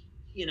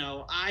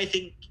 I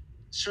think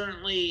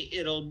certainly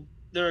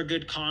they're a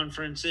good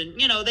conference, and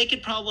they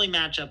could probably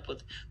match up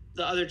with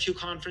the other 2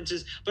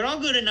 conferences. But I'll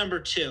go to number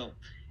 2,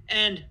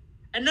 and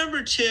at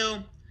number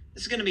 2,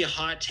 this is going to be a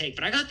hot take,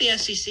 but I got the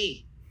SEC.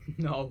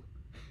 No.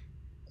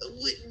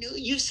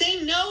 You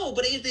say no,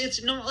 but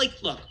it's not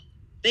like, look,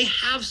 they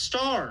have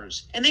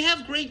stars, and they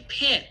have great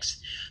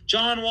picks.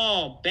 John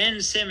Wall,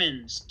 Ben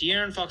Simmons,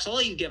 De'Aaron Fox, I'll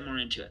let you get more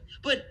into it.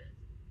 But,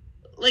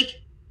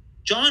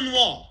 John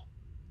Wall,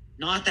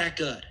 not that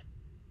good.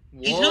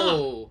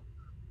 Whoa.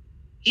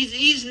 He's not.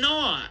 He's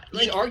not.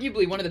 He's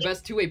arguably one of the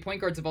best two-way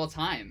point guards of all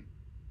time.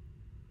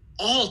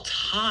 All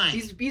time.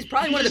 He's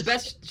probably one of the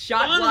best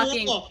shot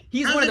blocking.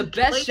 He's one of the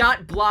best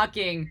shot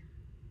blocking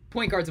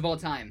point guards of all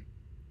time.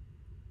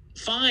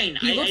 Fine.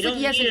 He looks like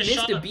he hasn't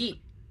missed a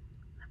beat.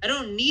 I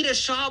don't need a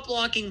shot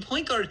blocking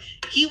point guard.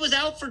 He was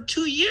out for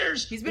 2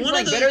 years. He's been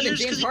playing better than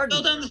James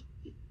Harden.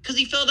 Because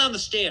he fell down the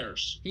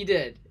stairs. He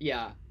did,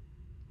 yeah.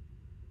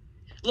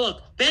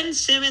 Look, Ben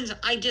Simmons,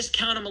 I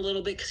discount him a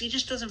little bit because he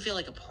just doesn't feel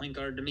like a point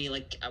guard to me.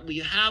 We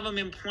have him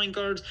in point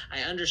guards.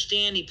 I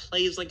understand he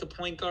plays like a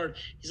point guard.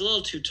 He's a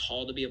little too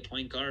tall to be a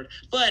point guard.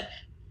 But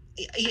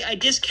I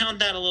discount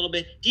that a little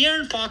bit.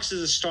 De'Aaron Fox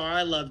is a star.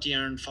 I love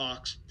De'Aaron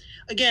Fox.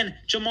 Again,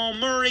 Jamal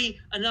Murray,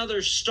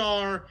 another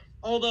star,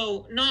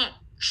 although not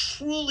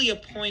truly a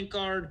point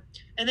guard.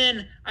 And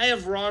then I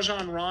have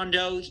Rajon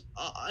Rondo,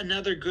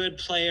 another good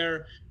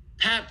player.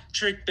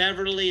 Patrick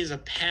Beverly is a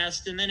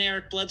pest, and then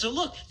Eric Bledsoe.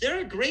 Look,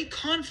 they're a great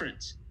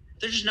conference.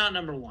 They're just not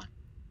number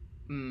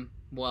 1.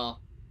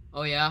 Well,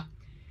 oh yeah?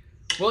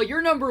 Well,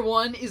 your number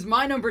 1 is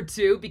my number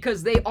 2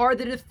 because they are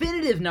the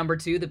definitive number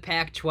 2, the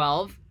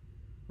Pac-12,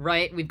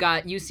 right? We've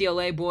got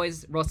UCLA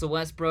boys, Russell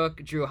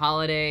Westbrook, Drew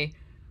Holiday,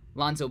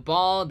 Lonzo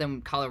Ball,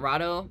 then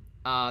Colorado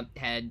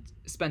had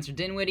Spencer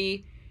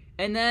Dinwiddie,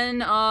 and then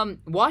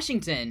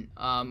Washington,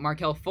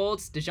 Markelle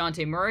Fultz,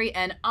 DeJounte Murray,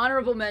 and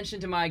honorable mention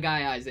to my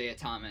guy Isaiah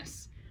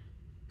Thomas.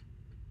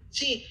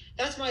 See,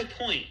 that's my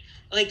point.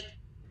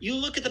 You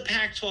look at the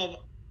Pac-12,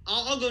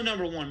 I'll go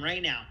number 1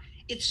 right now.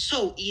 It's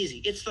so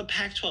easy. It's the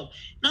Pac-12.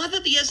 Not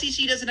that the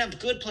SEC doesn't have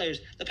good players.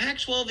 The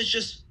Pac-12 is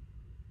just,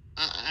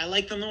 I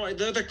like them more.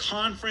 They're the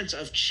conference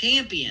of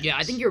champions. Yeah,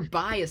 I think you're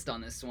biased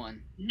on this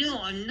one. No,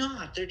 I'm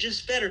not. They're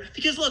just better.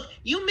 Because, look,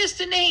 you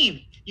missed a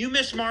name. You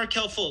missed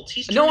Markelle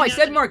Fultz. No, I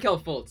said Markelle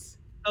Fultz.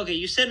 Okay,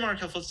 you said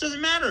Markelle Fultz.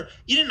 Doesn't matter.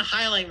 You didn't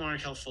highlight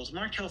Markelle Fultz.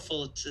 Markelle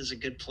Fultz is a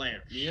good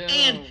player. Yeah,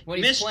 and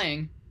when he's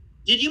playing.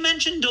 Did you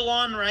mention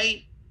DeLon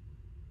Wright?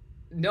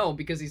 No,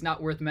 because he's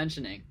not worth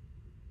mentioning.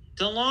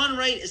 DeLon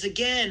Wright is,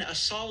 again, a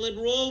solid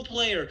role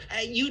player.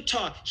 At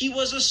Utah, he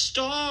was a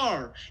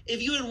star.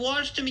 If you had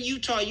watched him in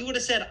Utah, you would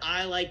have said,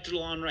 I like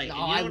DeLon Wright. No,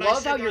 I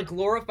love how you're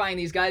glorifying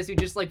these guys who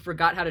just,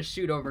 forgot how to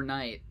shoot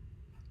overnight.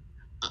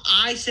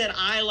 I said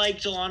I like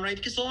DeLon Wright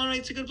because DeLon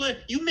Wright's a good player.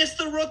 You missed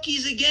the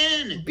rookies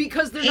again.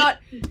 Because they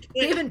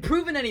haven't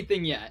proven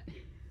anything yet.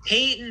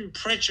 Peyton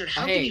Pritchard.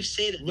 How can you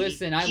say that?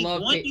 Listen, he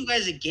won you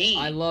guys a game.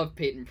 I love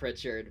Peyton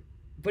Pritchard,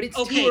 but it's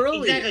okay, too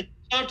early. Exactly.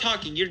 Stop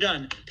talking. You're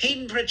done.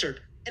 Peyton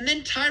Pritchard. And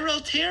then Tyrell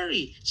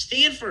Terry,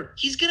 Stanford.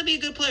 He's going to be a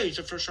good player. He's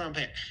a first-round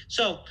pick.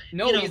 So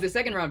no, he's the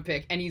second-round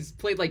pick, and he's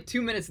played like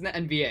 2 minutes in the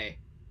NBA.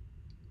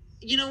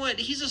 You know what?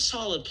 He's a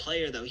solid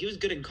player, though. He was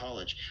good in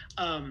college.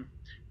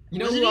 You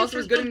know who else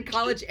was good in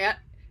college?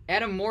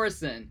 Adam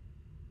Morrison.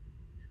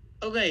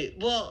 Okay,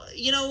 well,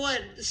 you know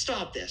what?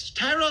 Stop this.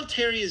 Tyrell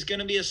Terry is going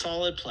to be a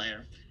solid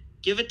player.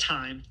 Give it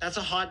time. That's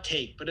a hot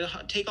take, but a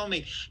hot take I'll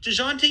make.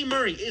 DeJounte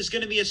Murray is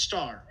going to be a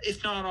star,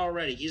 if not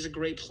already. He's a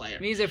great player.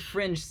 He's a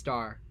fringe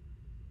star.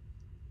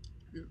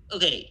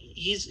 Okay,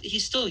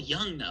 he's still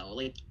young, though.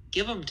 Like,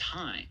 give him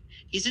time.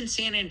 He's in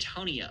San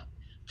Antonio.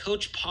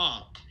 Coach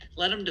Pop.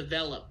 Let him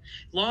develop.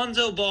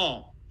 Lonzo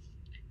Ball.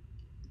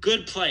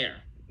 Good player.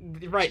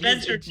 Right.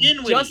 Spencer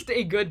Dinwiddie. Just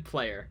a good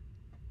player.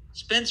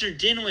 Spencer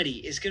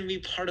Dinwiddie is going to be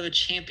part of a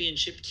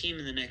championship team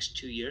in the next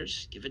 2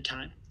 years. Give it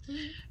time.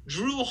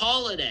 Drew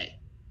Holiday,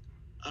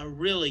 a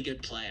really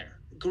good player.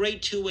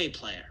 Great two-way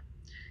player.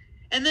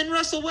 And then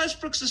Russell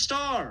Westbrook's a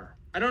star.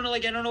 I don't know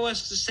what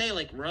else to say.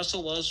 Like,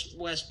 Russell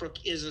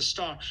Westbrook is a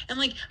star. And,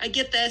 like, I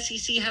get the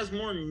SEC has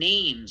more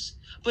names.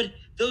 But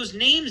those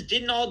names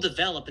didn't all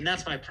develop, and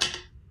that's my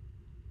problem.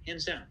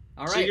 Hands down.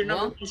 All right, so your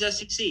number one's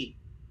SEC.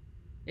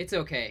 It's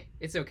okay.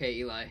 It's okay,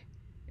 Eli.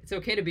 It's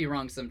okay to be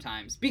wrong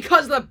sometimes.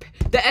 Because the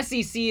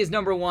SEC is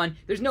number one.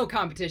 There's no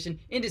competition.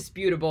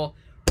 Indisputable.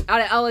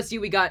 Out of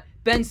LSU, we got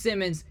Ben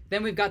Simmons.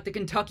 Then we've got the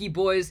Kentucky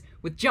boys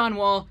with John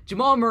Wall,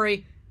 Jamal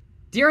Murray,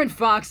 De'Aaron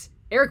Fox,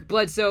 Eric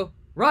Bledsoe,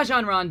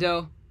 Rajon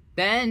Rondo.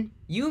 Then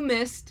you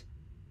missed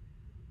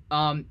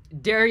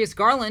Darius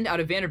Garland out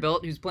of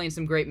Vanderbilt, who's playing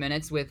some great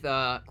minutes with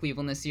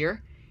Cleveland this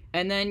year.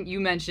 And then you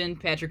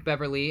mentioned Patrick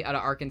Beverley out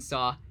of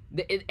Arkansas.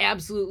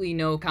 Absolutely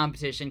no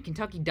competition.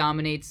 Kentucky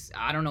dominates.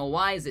 I don't know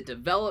why. Is it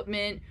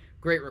development?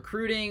 Great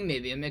recruiting?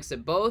 Maybe a mix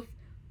of both?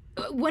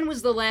 When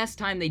was the last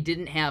time they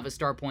didn't have a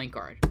star point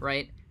guard,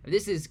 right?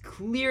 This is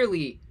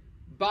clearly,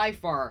 by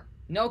far,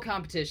 no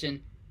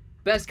competition.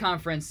 Best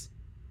conference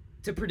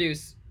to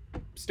produce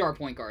star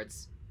point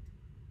guards.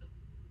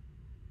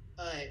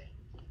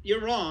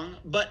 You're wrong,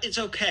 but it's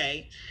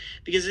okay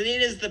because it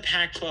is the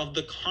Pac-12,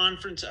 the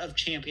Conference of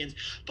Champions.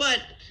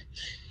 But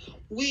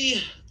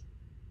we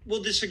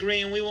will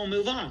disagree and we will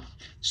move on.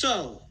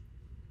 So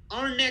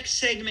our next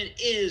segment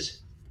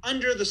is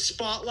Under the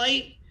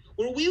Spotlight,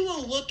 where we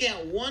will look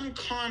at one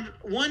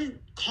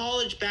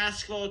college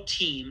basketball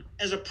team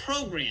as a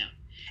program,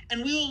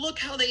 and we will look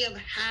how they have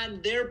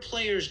had their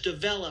players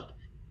develop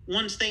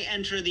once they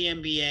enter the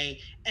NBA,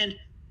 and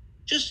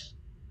just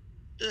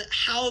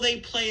how they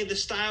play, the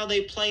style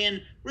they play,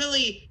 and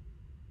really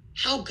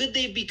how good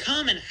they've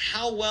become and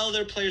how well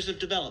their players have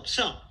developed.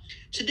 So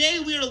today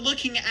we are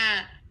looking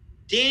at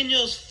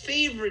Daniel's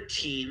favorite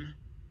team,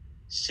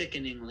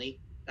 sickeningly.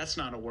 That's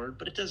not a word,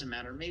 but it doesn't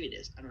matter. Maybe it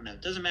is. I don't know.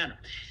 It doesn't matter.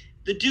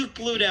 The Duke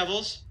Blue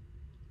Devils.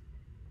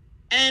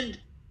 And,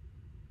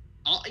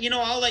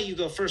 I'll let you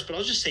go first, but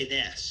I'll just say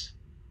this.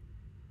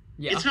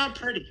 Yeah. It's not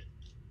pretty.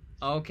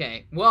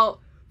 Okay. Well,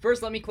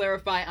 first let me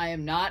clarify. I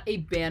am not a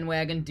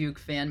bandwagon Duke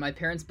fan. My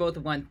parents both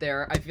went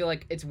there. I feel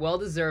like it's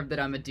well-deserved that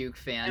I'm a Duke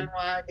fan.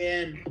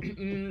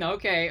 Bandwagon.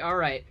 Okay. All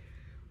right.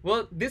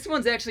 Well, this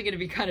one's actually going to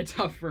be kind of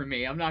tough for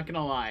me. I'm not going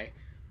to lie.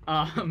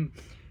 Okay.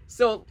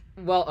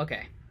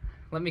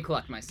 Let me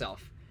collect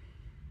myself.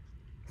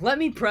 Let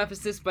me preface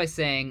this by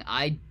saying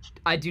I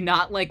do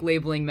not like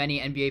labeling many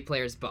NBA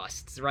players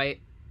busts, right?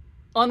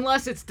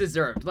 Unless it's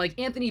deserved. Like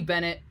Anthony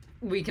Bennett,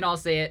 we can all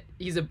say it,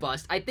 he's a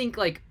bust. I think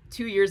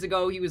 2 years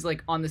ago he was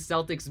on the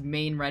Celtics'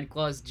 main Red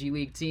Claws G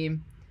League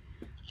team.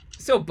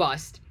 So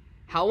bust.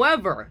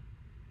 However,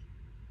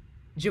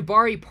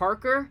 Jabari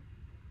Parker,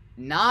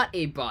 not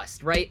a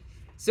bust, right?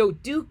 So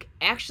Duke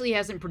actually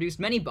hasn't produced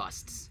many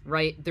busts,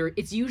 right?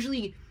 It's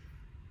usually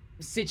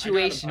situational.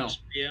 I got a bust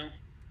for you.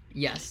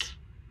 Yes.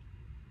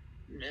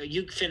 No,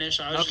 you finish.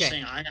 I was just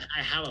saying I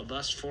have a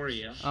bust for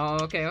you. Oh,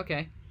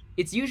 okay.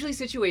 It's usually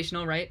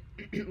situational, right?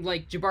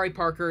 Like Jabari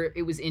Parker,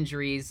 it was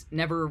injuries,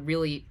 never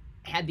really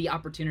had the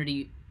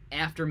opportunity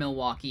after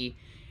Milwaukee.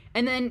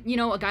 And then,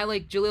 a guy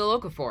like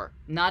Jahlil Okafor,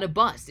 not a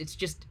bust. It's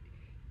just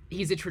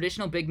he's a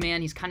traditional big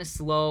man. He's kind of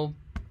slow.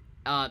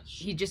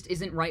 He just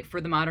isn't right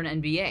for the modern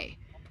NBA.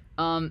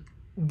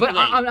 But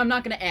I'm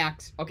not going to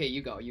act. Okay,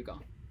 you go.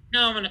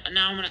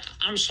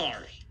 I'm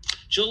sorry.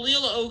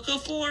 Jahlil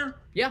Okafor?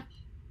 Yeah.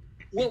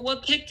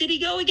 What pick did he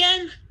go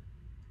again?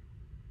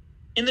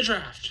 In the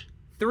draft?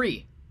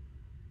 3.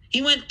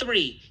 He went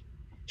 3.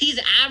 He's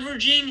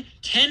averaging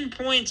 10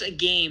 points a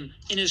game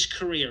in his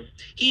career.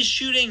 He's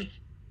shooting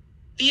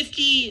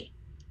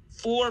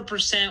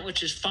 54%,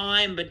 which is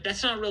fine, but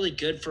that's not really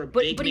good for a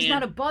big man. But he's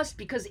not a bust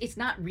because it's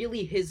not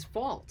really his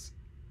fault.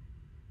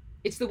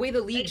 It's the way the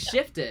league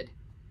shifted.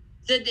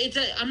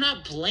 I'm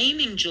not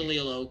blaming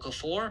Jahlil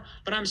Okafor,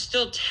 but I'm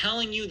still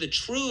telling you the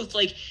truth.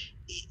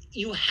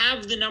 You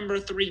have the number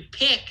 3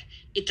 pick.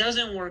 It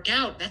doesn't work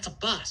out. That's a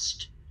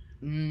bust.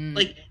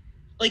 Like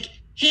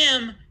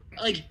him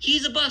Like,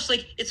 he's a bust.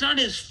 Like, it's not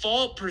his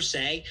fault per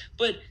se,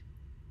 but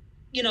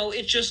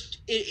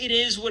it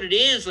is what it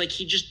is. Like,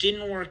 he just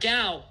didn't work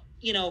out.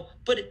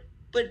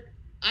 But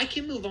I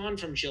can move on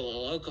from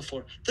Jahlil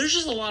Okafor. There's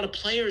just a lot of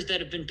players that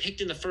have been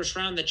picked in the first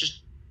round that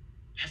just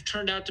have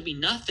turned out to be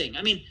nothing.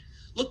 I mean,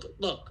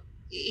 look.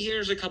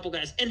 Here's a couple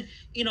guys, and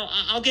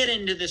I'll get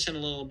into this in a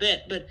little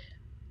bit, but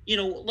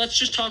let's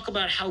just talk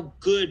about how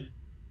good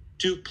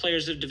Duke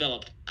players have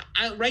developed.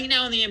 Right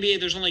now in the NBA,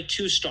 there's only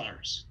 2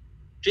 stars: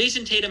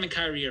 Jason Tatum and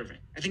Kyrie Irving.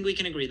 I think we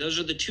can agree those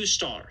are the 2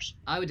 stars.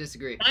 I would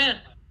disagree.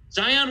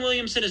 Zion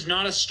Williamson is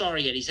not a star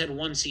yet. He's had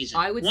 1 season.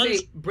 I would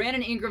say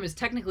Brandon Ingram is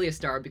technically a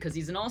star because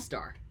he's an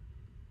all-star.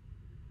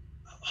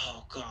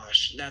 Oh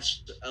gosh,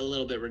 that's a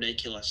little bit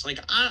ridiculous. Like,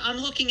 I'm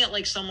looking at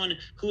like someone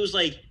who's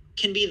like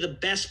can be the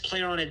best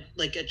player on a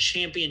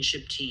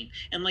championship team,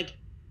 and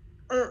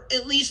or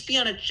at least be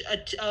on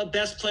a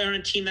best player on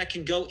a team that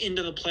can go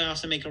into the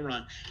playoffs and make a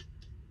run.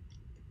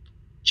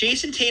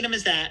 Jason Tatum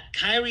is that.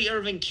 Kyrie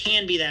Irving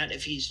can be that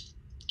if he's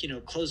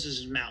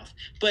closes his mouth.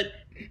 But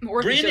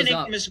Brandon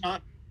Ingram is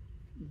not.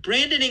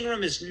 Brandon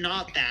Ingram is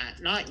not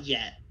that, not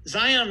yet.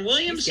 Zion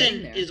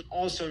Williamson is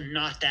also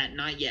not that,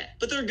 not yet.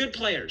 But they're good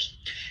players.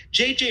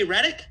 JJ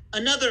Redick,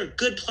 another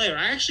good player.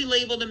 I actually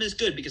labeled him as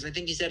good because I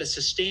think he's had a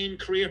sustained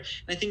career, and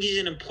I think he's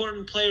an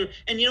important player.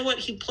 And you know what?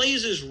 He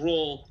plays his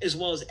role as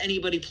well as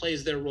anybody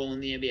plays their role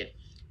in the NBA.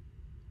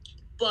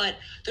 But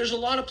there's a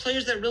lot of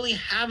players that really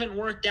haven't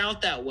worked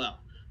out that well.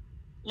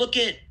 Look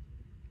at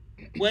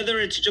whether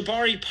it's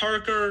Jabari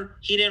Parker,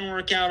 he didn't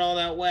work out all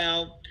that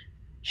well.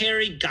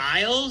 Harry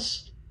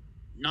Giles,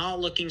 not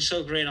looking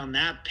so great on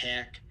that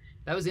pick.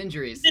 That was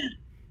injuries.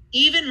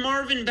 Even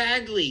Marvin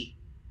Bagley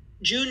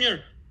Jr.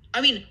 I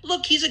mean,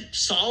 look, he's a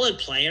solid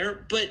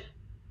player, but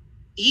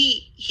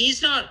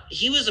he's not.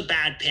 He was a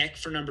bad pick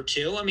for number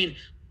 2. I mean,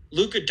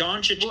 Luka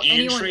Doncic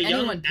and Trae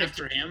Young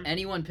after him.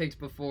 Anyone picked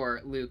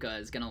before Luka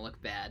is gonna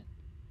look bad.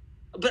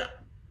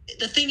 But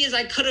the thing is,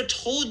 I could have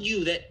told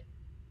you that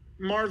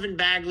Marvin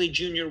Bagley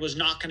Jr. was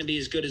not going to be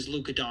as good as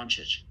Luka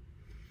Doncic.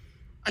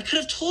 I could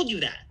have told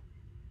you that.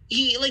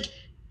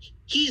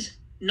 He's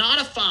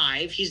not a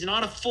 5. He's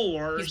not a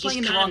 4. He's playing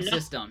in the wrong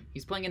system.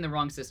 He's playing in the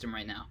wrong system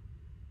right now.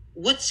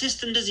 What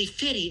system does he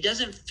fit? He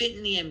doesn't fit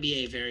in the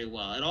NBA very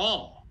well at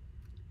all.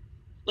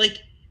 Like,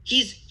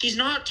 he's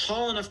not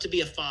tall enough to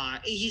be a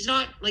 5. He's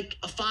not like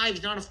a 5.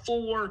 He's not a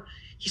 4.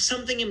 He's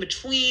something in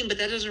between, but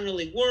that doesn't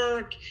really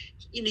work.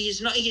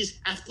 He's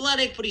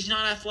athletic, but he's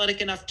not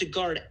athletic enough to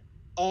guard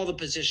all the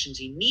positions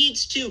he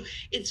needs to.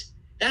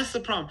 That's the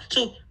problem.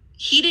 So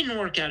he didn't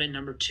work out in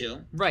number 2.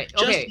 Right.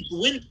 Okay.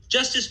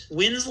 Justice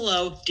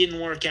Winslow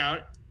didn't work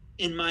out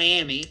in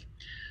Miami.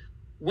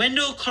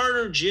 Wendell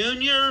Carter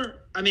Jr.,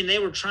 I mean, they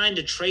were trying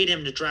to trade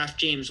him to draft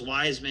James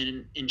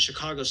Wiseman in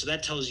Chicago, so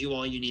that tells you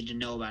all you need to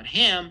know about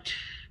him.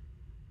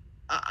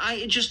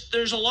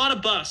 There's a lot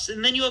of busts.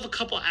 And then you have a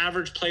couple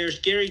average players.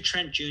 Gary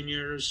Trent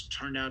Jr. has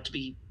turned out to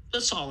be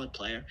a solid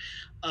player.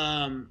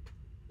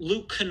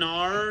 Luke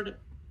Kennard,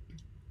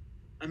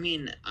 I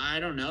mean, I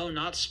don't know,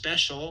 not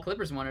special.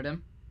 Clippers wanted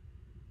him.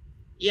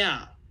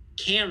 Yeah.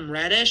 Cam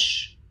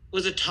Reddish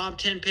was a top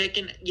 10 pick,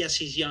 and yes,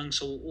 he's young,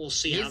 so we'll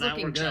see how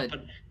that works out.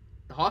 But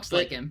the Hawks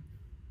like him.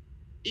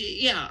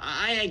 Yeah,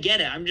 I get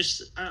it. I'm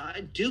just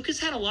Duke has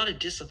had a lot of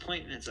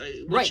disappointments.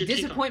 Right,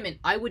 disappointment.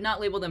 I would not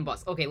label them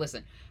bust. Okay,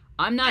 listen,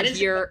 I'm not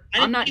here.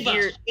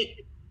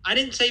 I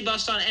didn't say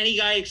bust on any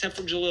guy except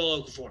for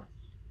Jahlil Okafor.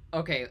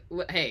 Okay,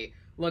 hey,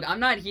 look,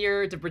 I'm not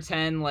here to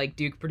pretend like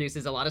Duke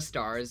produces a lot of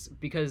stars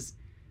because,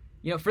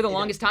 for the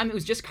longest time it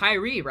was just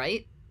Kyrie,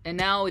 right? And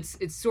now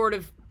it's sort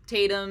of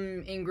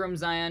Tatum, Ingram,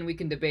 Zion. We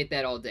can debate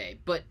that all day,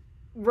 but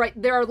right,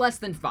 there are less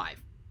than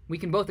 5. We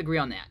can both agree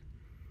on that.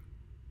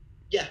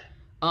 Yeah.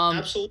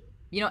 Absolutely.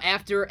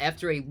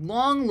 After a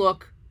long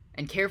look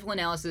and careful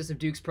analysis of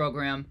Duke's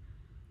program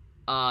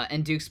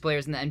and Duke's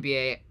players in the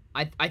NBA,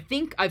 I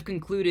think I've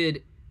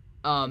concluded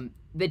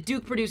that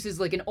Duke produces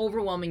like an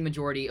overwhelming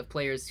majority of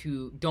players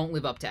who don't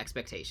live up to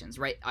expectations,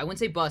 right? I wouldn't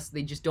say bust,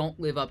 they just don't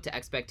live up to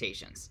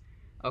expectations.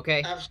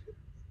 Okay? Absolutely.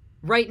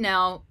 Right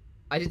now,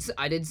 I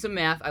did some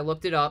math, I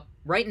looked it up.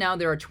 Right now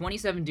there are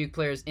 27 Duke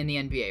players in the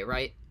NBA,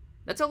 right?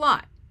 That's a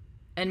lot.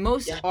 And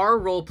most are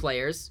role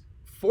players.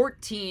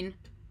 14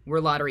 were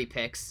lottery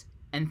picks,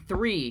 and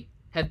 3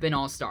 have been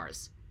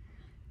all-stars.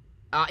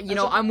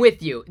 I'm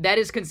with you. That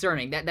is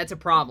concerning. That's a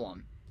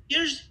problem.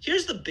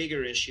 Here's the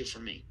bigger issue for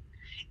me.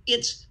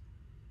 It's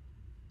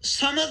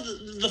some of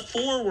the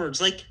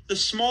forwards, like the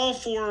small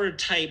forward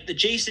type, the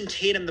Jason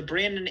Tatum, the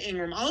Brandon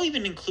Ingram, I'll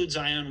even include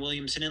Zion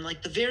Williamson, and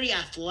like the very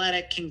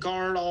athletic, can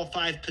guard all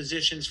 5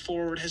 positions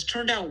forward, has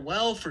turned out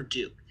well for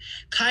Duke.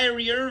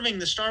 Kyrie Irving,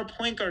 the star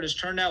point guard, has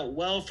turned out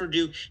well for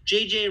Duke.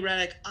 JJ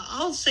Redick,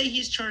 I'll say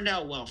he's turned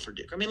out well for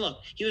Duke. I mean,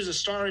 look, he was a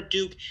star at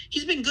Duke.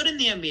 He's been good in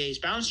the NBA. He's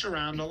bounced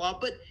around a lot,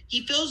 but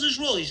he fills his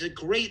role. He's a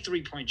great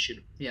 3-point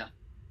shooter. Yeah.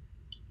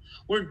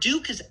 Where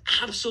Duke has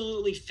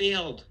absolutely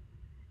failed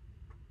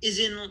is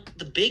in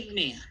the big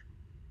man.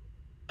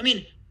 I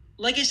mean,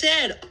 like I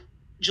said,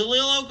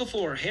 Jahlil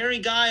Okafor, Harry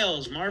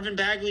Giles, Marvin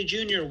Bagley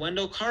Jr.,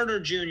 Wendell Carter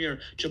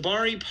Jr.,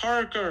 Jabari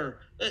Parker.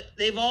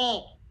 They've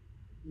all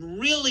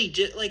really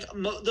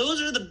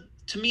those are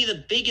to me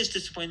the biggest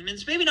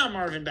disappointments. Maybe not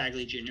Marvin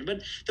Bagley Jr.,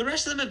 but the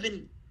rest of them have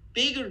been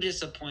bigger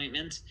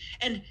disappointments.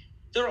 And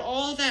they're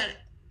all that,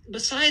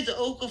 besides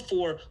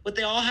Okafor, what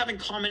they all have in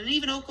common, and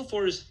even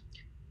Okafor, is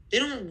they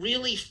don't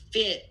really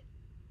fit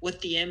what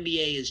the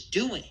NBA is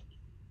doing.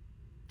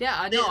 Yeah,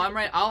 I know. I'm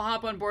right. I'll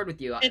hop on board with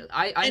you.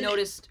 I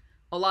noticed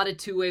a lot of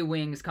two-way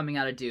wings coming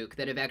out of Duke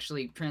that have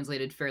actually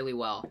translated fairly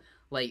well.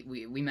 Like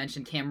we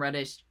mentioned Cam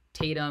Reddish,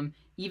 Tatum,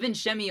 even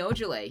Shemi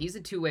Ojale. He's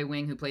a two-way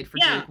wing who played for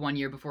Duke 1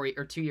 year before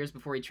 2 years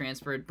before he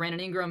transferred. Brandon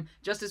Ingram,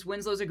 Justice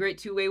Winslow's a great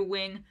two-way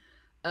wing.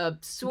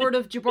 Sort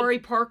of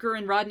Jabari Parker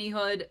and Rodney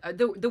Hood.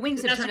 The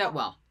wings have turned out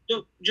well.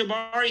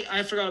 Jabari,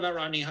 I forgot about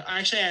Rodney Hood.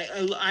 Actually,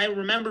 I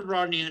remembered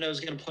Rodney Hood. I was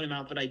going to point him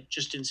out, but I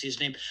just didn't see his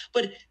name.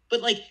 But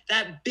like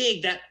that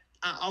big, that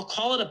I'll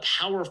call it a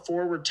power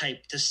forward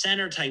type to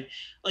center type.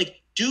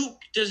 Like Duke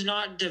does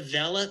not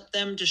develop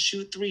them to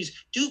shoot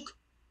threes. Duke,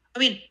 I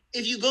mean,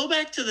 if you go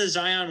back to the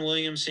Zion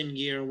Williamson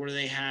year where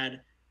they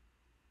had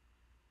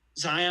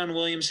Zion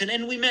Williamson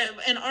and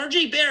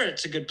RJ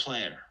Barrett's a good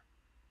player.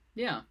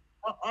 Yeah.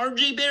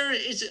 RJ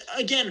Barrett is,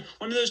 again,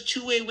 one of those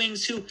two-way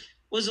wings who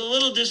was a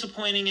little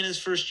disappointing in his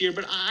first year,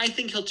 but I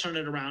think he'll turn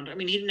it around. I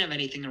mean, he didn't have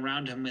anything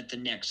around him with the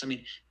Knicks. I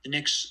mean, the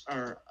Knicks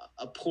are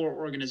a poor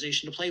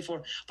organization to play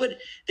for, but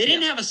they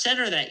didn't have a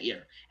center that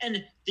year.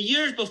 And the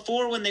years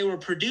before, when they were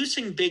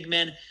producing big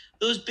men,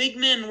 those big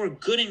men were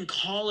good in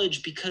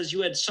college because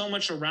you had so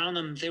much around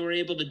them. They were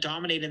able to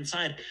dominate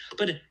inside,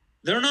 but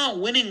they're not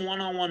winning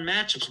one-on-one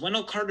matchups.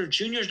 Wendell Carter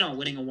Jr. is not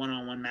winning a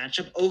one-on-one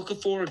matchup.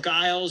 Okafor,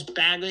 Giles,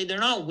 Bagley, they're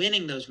not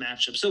winning those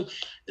matchups. So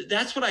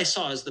that's what I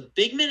saw, is the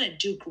big men at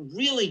Duke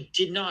really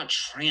did not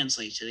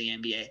translate to the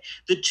NBA.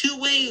 The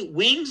two-way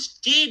wings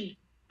did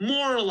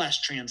more or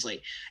less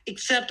translate,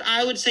 except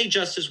I would say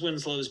Justice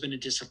Winslow has been a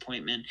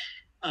disappointment.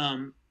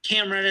 Cam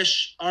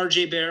Reddish,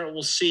 RJ Barrett,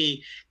 we'll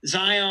see.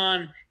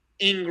 Zion,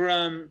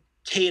 Ingram,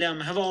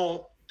 Tatum have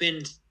all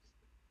been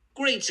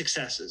great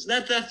successes.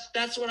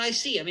 That's what I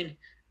see. I mean,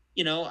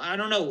 I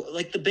don't know.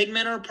 Like, the big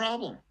men are a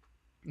problem.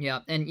 Yeah,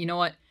 and you know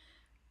what?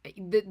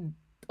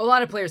 A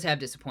lot of players have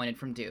disappointed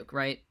from Duke,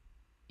 right?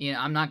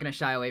 I'm not going to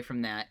shy away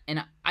from that.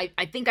 And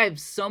I think I have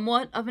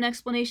somewhat of an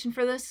explanation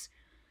for this.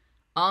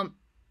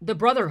 The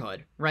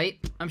Brotherhood, right?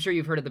 I'm sure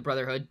you've heard of the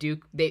Brotherhood.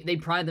 Duke, they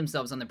pride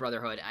themselves on the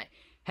Brotherhood.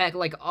 Heck,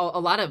 like a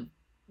lot of,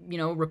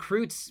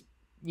 recruits,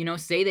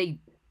 say they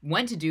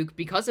went to Duke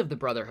because of the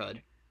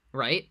Brotherhood,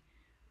 right?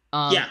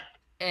 Yeah.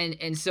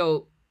 And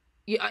so,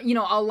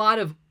 a lot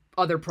of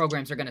other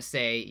programs are going to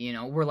say,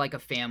 we're like a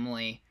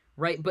family,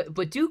 right?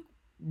 But Duke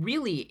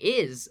really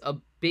is a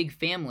big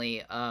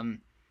family.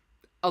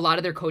 A lot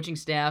of their coaching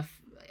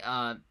staff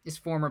is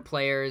former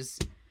players,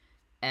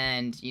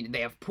 and they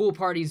have pool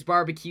parties,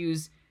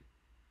 barbecues.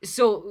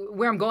 So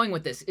where I'm going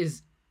with this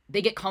is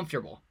they get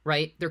comfortable,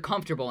 right? They're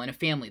comfortable in a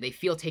family. They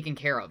feel taken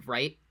care of,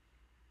 right?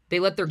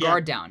 They let their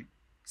guard down.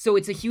 So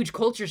it's a huge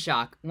culture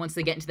shock once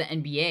they get into the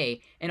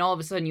NBA, and all of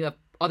a sudden you have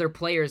other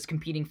players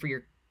competing for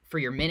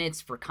your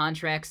minutes, for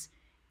contracts,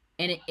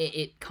 and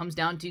it comes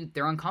down to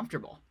they're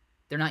uncomfortable.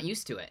 They're not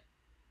used to it.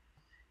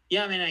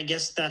 Yeah, I mean, I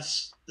guess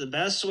that's the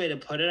best way to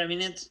put it. I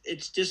mean,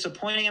 it's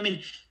disappointing. I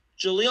mean,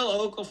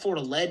 Jahlil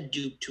Okafor led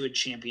Duke to a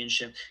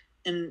championship,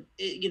 and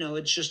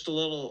it's just a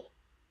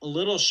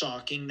little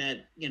shocking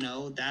that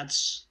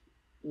that's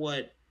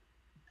what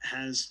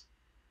has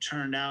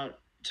turned out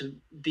to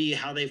be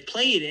how they've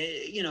played.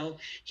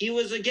 He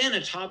was, again,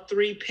 a top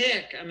 3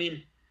 pick. I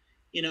mean,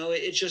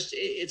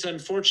 it's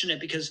unfortunate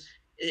because,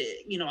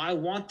 I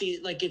want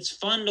it's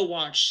fun to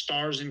watch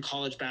stars in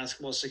college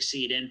basketball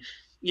succeed. And,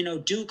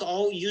 Duke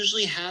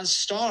usually has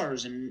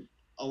stars, and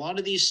a lot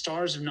of these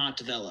stars have not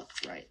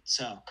developed, right?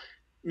 So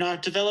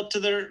not developed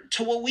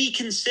to what we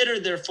consider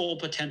their full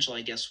potential,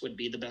 I guess would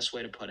be the best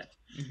way to put it.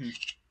 Mm-hmm.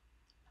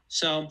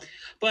 So,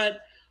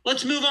 but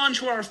let's move on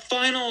to our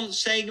final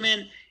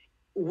segment.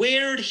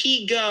 Where'd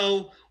he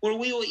go? Where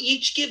we will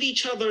each give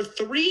each other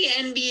 3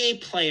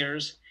 NBA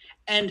players,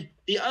 and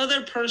the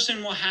other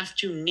person will have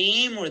to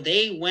name where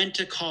they went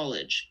to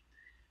college.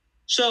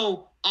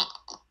 So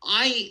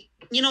I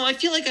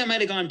feel like I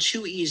might have gone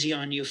too easy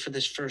on you for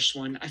this first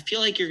one. I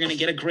feel like you're going to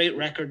get a great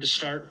record to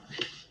start.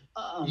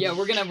 Yeah,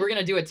 we're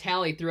gonna do a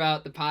tally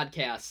throughout the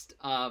podcast.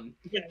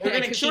 We're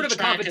gonna sort of a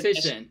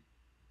competition.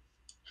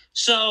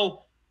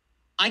 So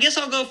I guess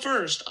I'll go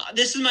first.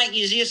 This is my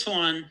easiest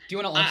one. Do you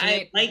want to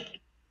alternate?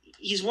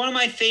 He's one of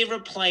my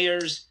favorite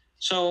players,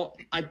 so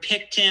I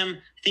picked him.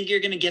 I think you're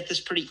going to get this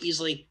pretty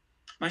easily.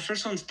 My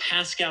first one's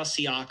Pascal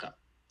Siakam.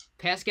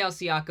 Pascal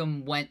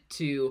Siakam went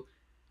to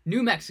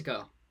New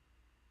Mexico.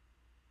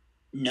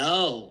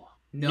 No.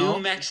 New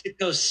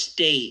Mexico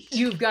State.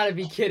 You've got to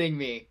be kidding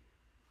me.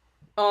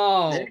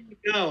 Oh. There you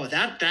go.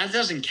 That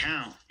doesn't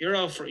count. You're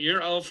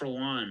 0 for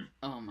 1.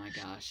 Oh my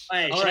gosh.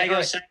 Wait, should I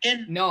go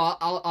second? No,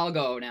 I'll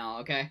go now,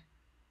 okay?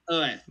 All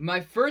right. My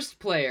first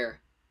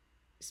player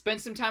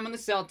spent some time on the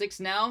Celtics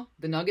now.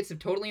 The Nuggets have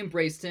totally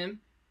embraced him.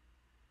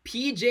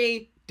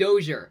 PJ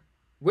Dozier.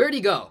 Where'd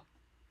he go?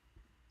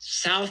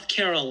 South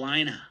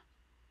Carolina.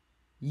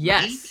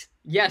 Yes. Right?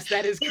 Yes,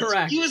 that is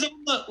correct.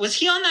 Was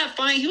he on that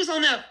final? He was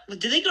on that.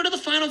 Did they go to the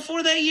Final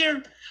Four that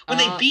year when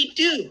they beat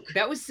Duke?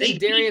 That was They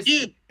beat Sindarius.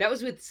 Duke. That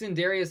was with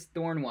Sindarius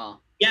Thornwell.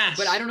 Yes.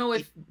 But I don't know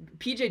if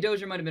PJ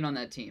Dozier might have been on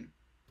that team.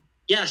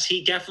 Yes,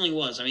 he definitely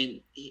was. I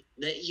mean,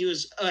 he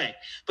was okay.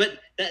 But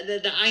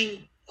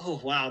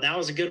oh wow, that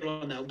was a good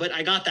one though. But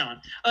I got that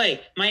one.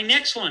 Okay, my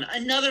next one,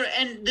 and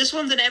this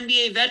one's an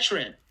NBA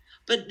veteran.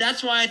 But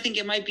that's why I think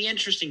it might be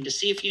interesting to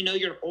see if you know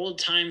your old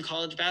time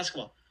college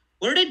basketball.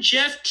 Where did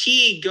Jeff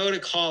Teague go to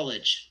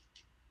college?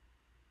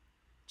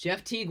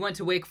 Jeff Teague went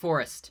to Wake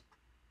Forest.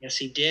 Yes,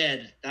 he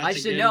did. I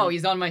should know.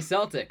 He's on my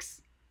Celtics.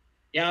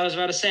 Yeah, I was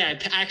about to say, I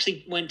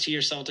actually went to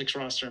your Celtics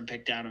roster and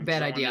picked out him.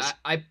 Bad idea.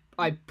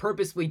 I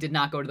purposely did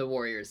not go to the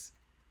Warriors.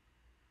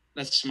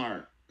 That's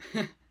smart.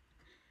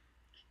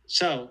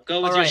 So,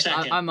 go with All your right,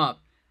 second. I'm up.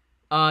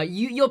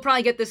 You'll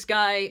probably get this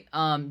guy.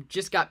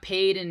 Just got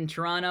paid in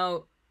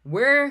Toronto.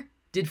 Where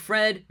did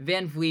Fred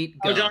VanVleet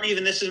go? Oh, don't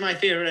even. This is my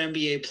favorite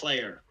NBA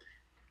player.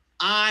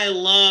 I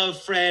love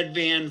Fred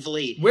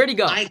VanVleet. Where'd he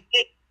go? I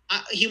think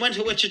he went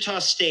to Wichita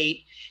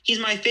State. He's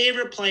my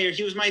favorite player.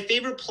 He was my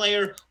favorite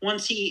player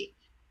once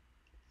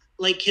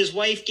his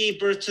wife gave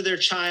birth to their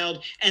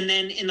child, and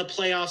then in the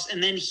playoffs,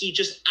 and then he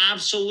just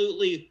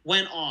absolutely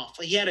went off.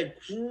 He had a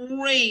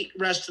great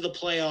rest of the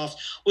playoffs.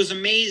 Was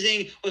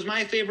amazing. Was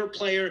my favorite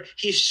player.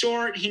 He's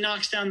short. He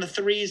knocks down the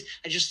threes.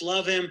 I just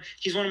love him.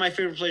 He's one of my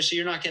favorite players, so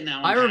you're not getting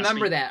that one. I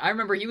remember that. I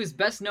remember he was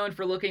best known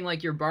for looking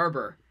like your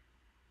barber.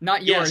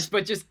 Not yours,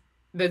 but just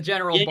the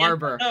general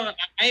barber. No,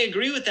 I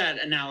agree with that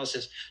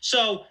analysis.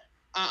 So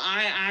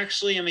I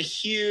actually am a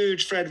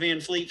huge Fred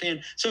VanVleet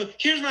fan. So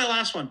here's my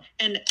last one.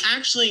 And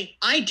actually,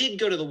 I did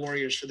go to the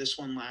Warriors for this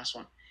last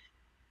one.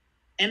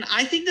 And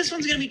I think this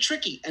one's going to be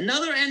tricky.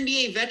 Another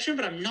NBA veteran,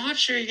 but I'm not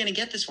sure you're going to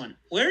get this one.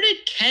 Where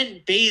did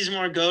Kent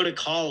Bazemore go to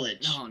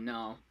college? Oh,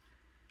 no.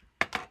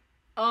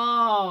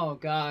 Oh,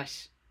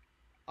 gosh.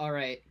 All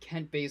right.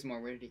 Kent Bazemore,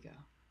 where did he go?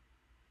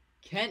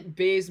 Kent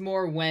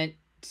Bazemore went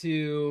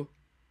to,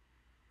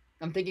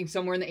 I'm thinking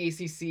somewhere in the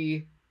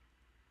ACC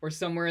or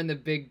somewhere in the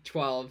Big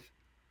 12.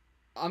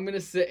 I'm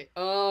gonna say,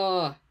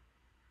 I'm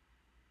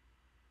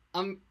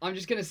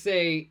just gonna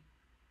say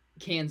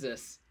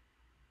Kansas.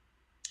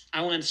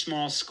 I went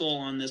small school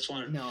on this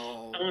one.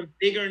 No. I went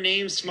bigger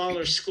name,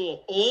 smaller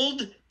school.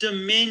 Old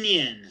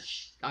Dominion.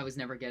 I was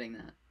never getting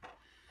that.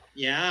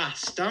 Yeah,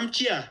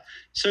 stumped you.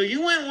 So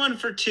you went 1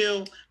 for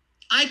 2.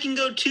 I can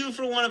go 2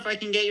 for 1 if I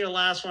can get your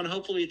last one.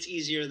 Hopefully it's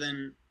easier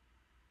than.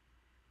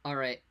 All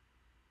right.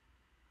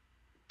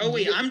 Oh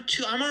wait, I'm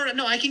already.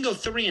 No, I can go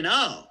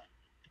 3-0.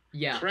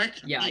 Yeah.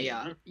 Correct?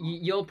 Yeah.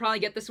 You'll probably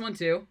get this one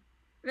too.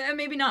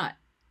 Maybe not.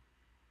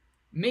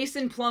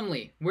 Mason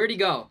Plumlee. Where'd he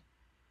go?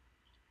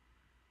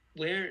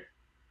 Where?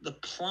 The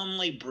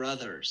Plumlee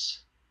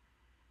brothers.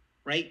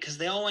 Right? Because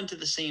they all went to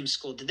the same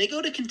school. Did they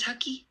go to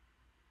Kentucky?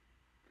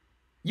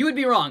 You would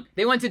be wrong.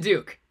 They went to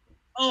Duke.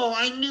 Oh,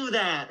 I knew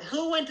that.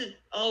 Who went to...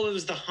 Oh, it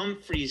was the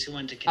Humphreys who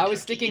went to Kentucky. I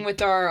was sticking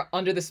with our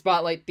Under the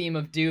Spotlight theme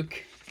of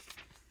Duke.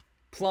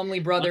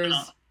 Plumlee brothers.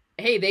 Wow.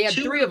 Hey, they had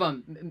 3 of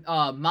them.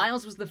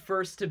 Miles was the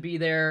first to be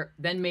there,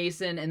 then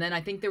Mason, and then I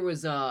think there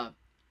was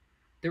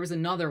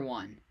another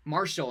one.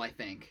 Marshall, I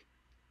think.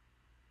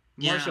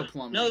 Marshall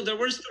Plumlee. No, there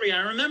was 3.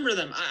 I remember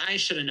them. I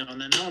should have known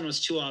that. That one was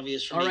too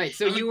obvious for me. All right,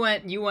 so you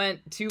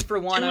went 2 for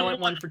 1. I went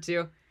 1 for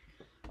 2.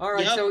 All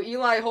right, so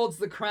Eli holds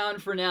the crown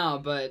for now,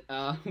 but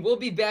we'll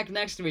be back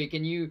next week,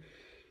 and you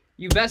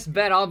best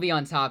bet I'll be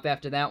on top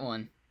after that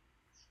one.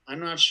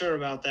 I'm not sure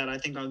about that. I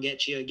think I'll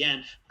get you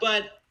again.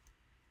 But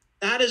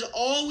that is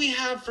all we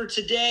have for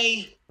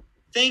today.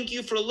 Thank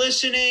you for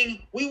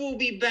listening. We will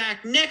be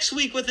back next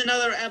week with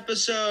another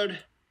episode.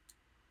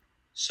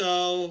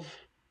 So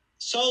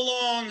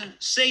long.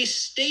 Stay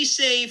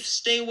safe,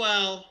 stay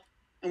well,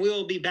 and we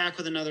will be back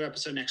with another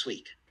episode next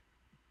week.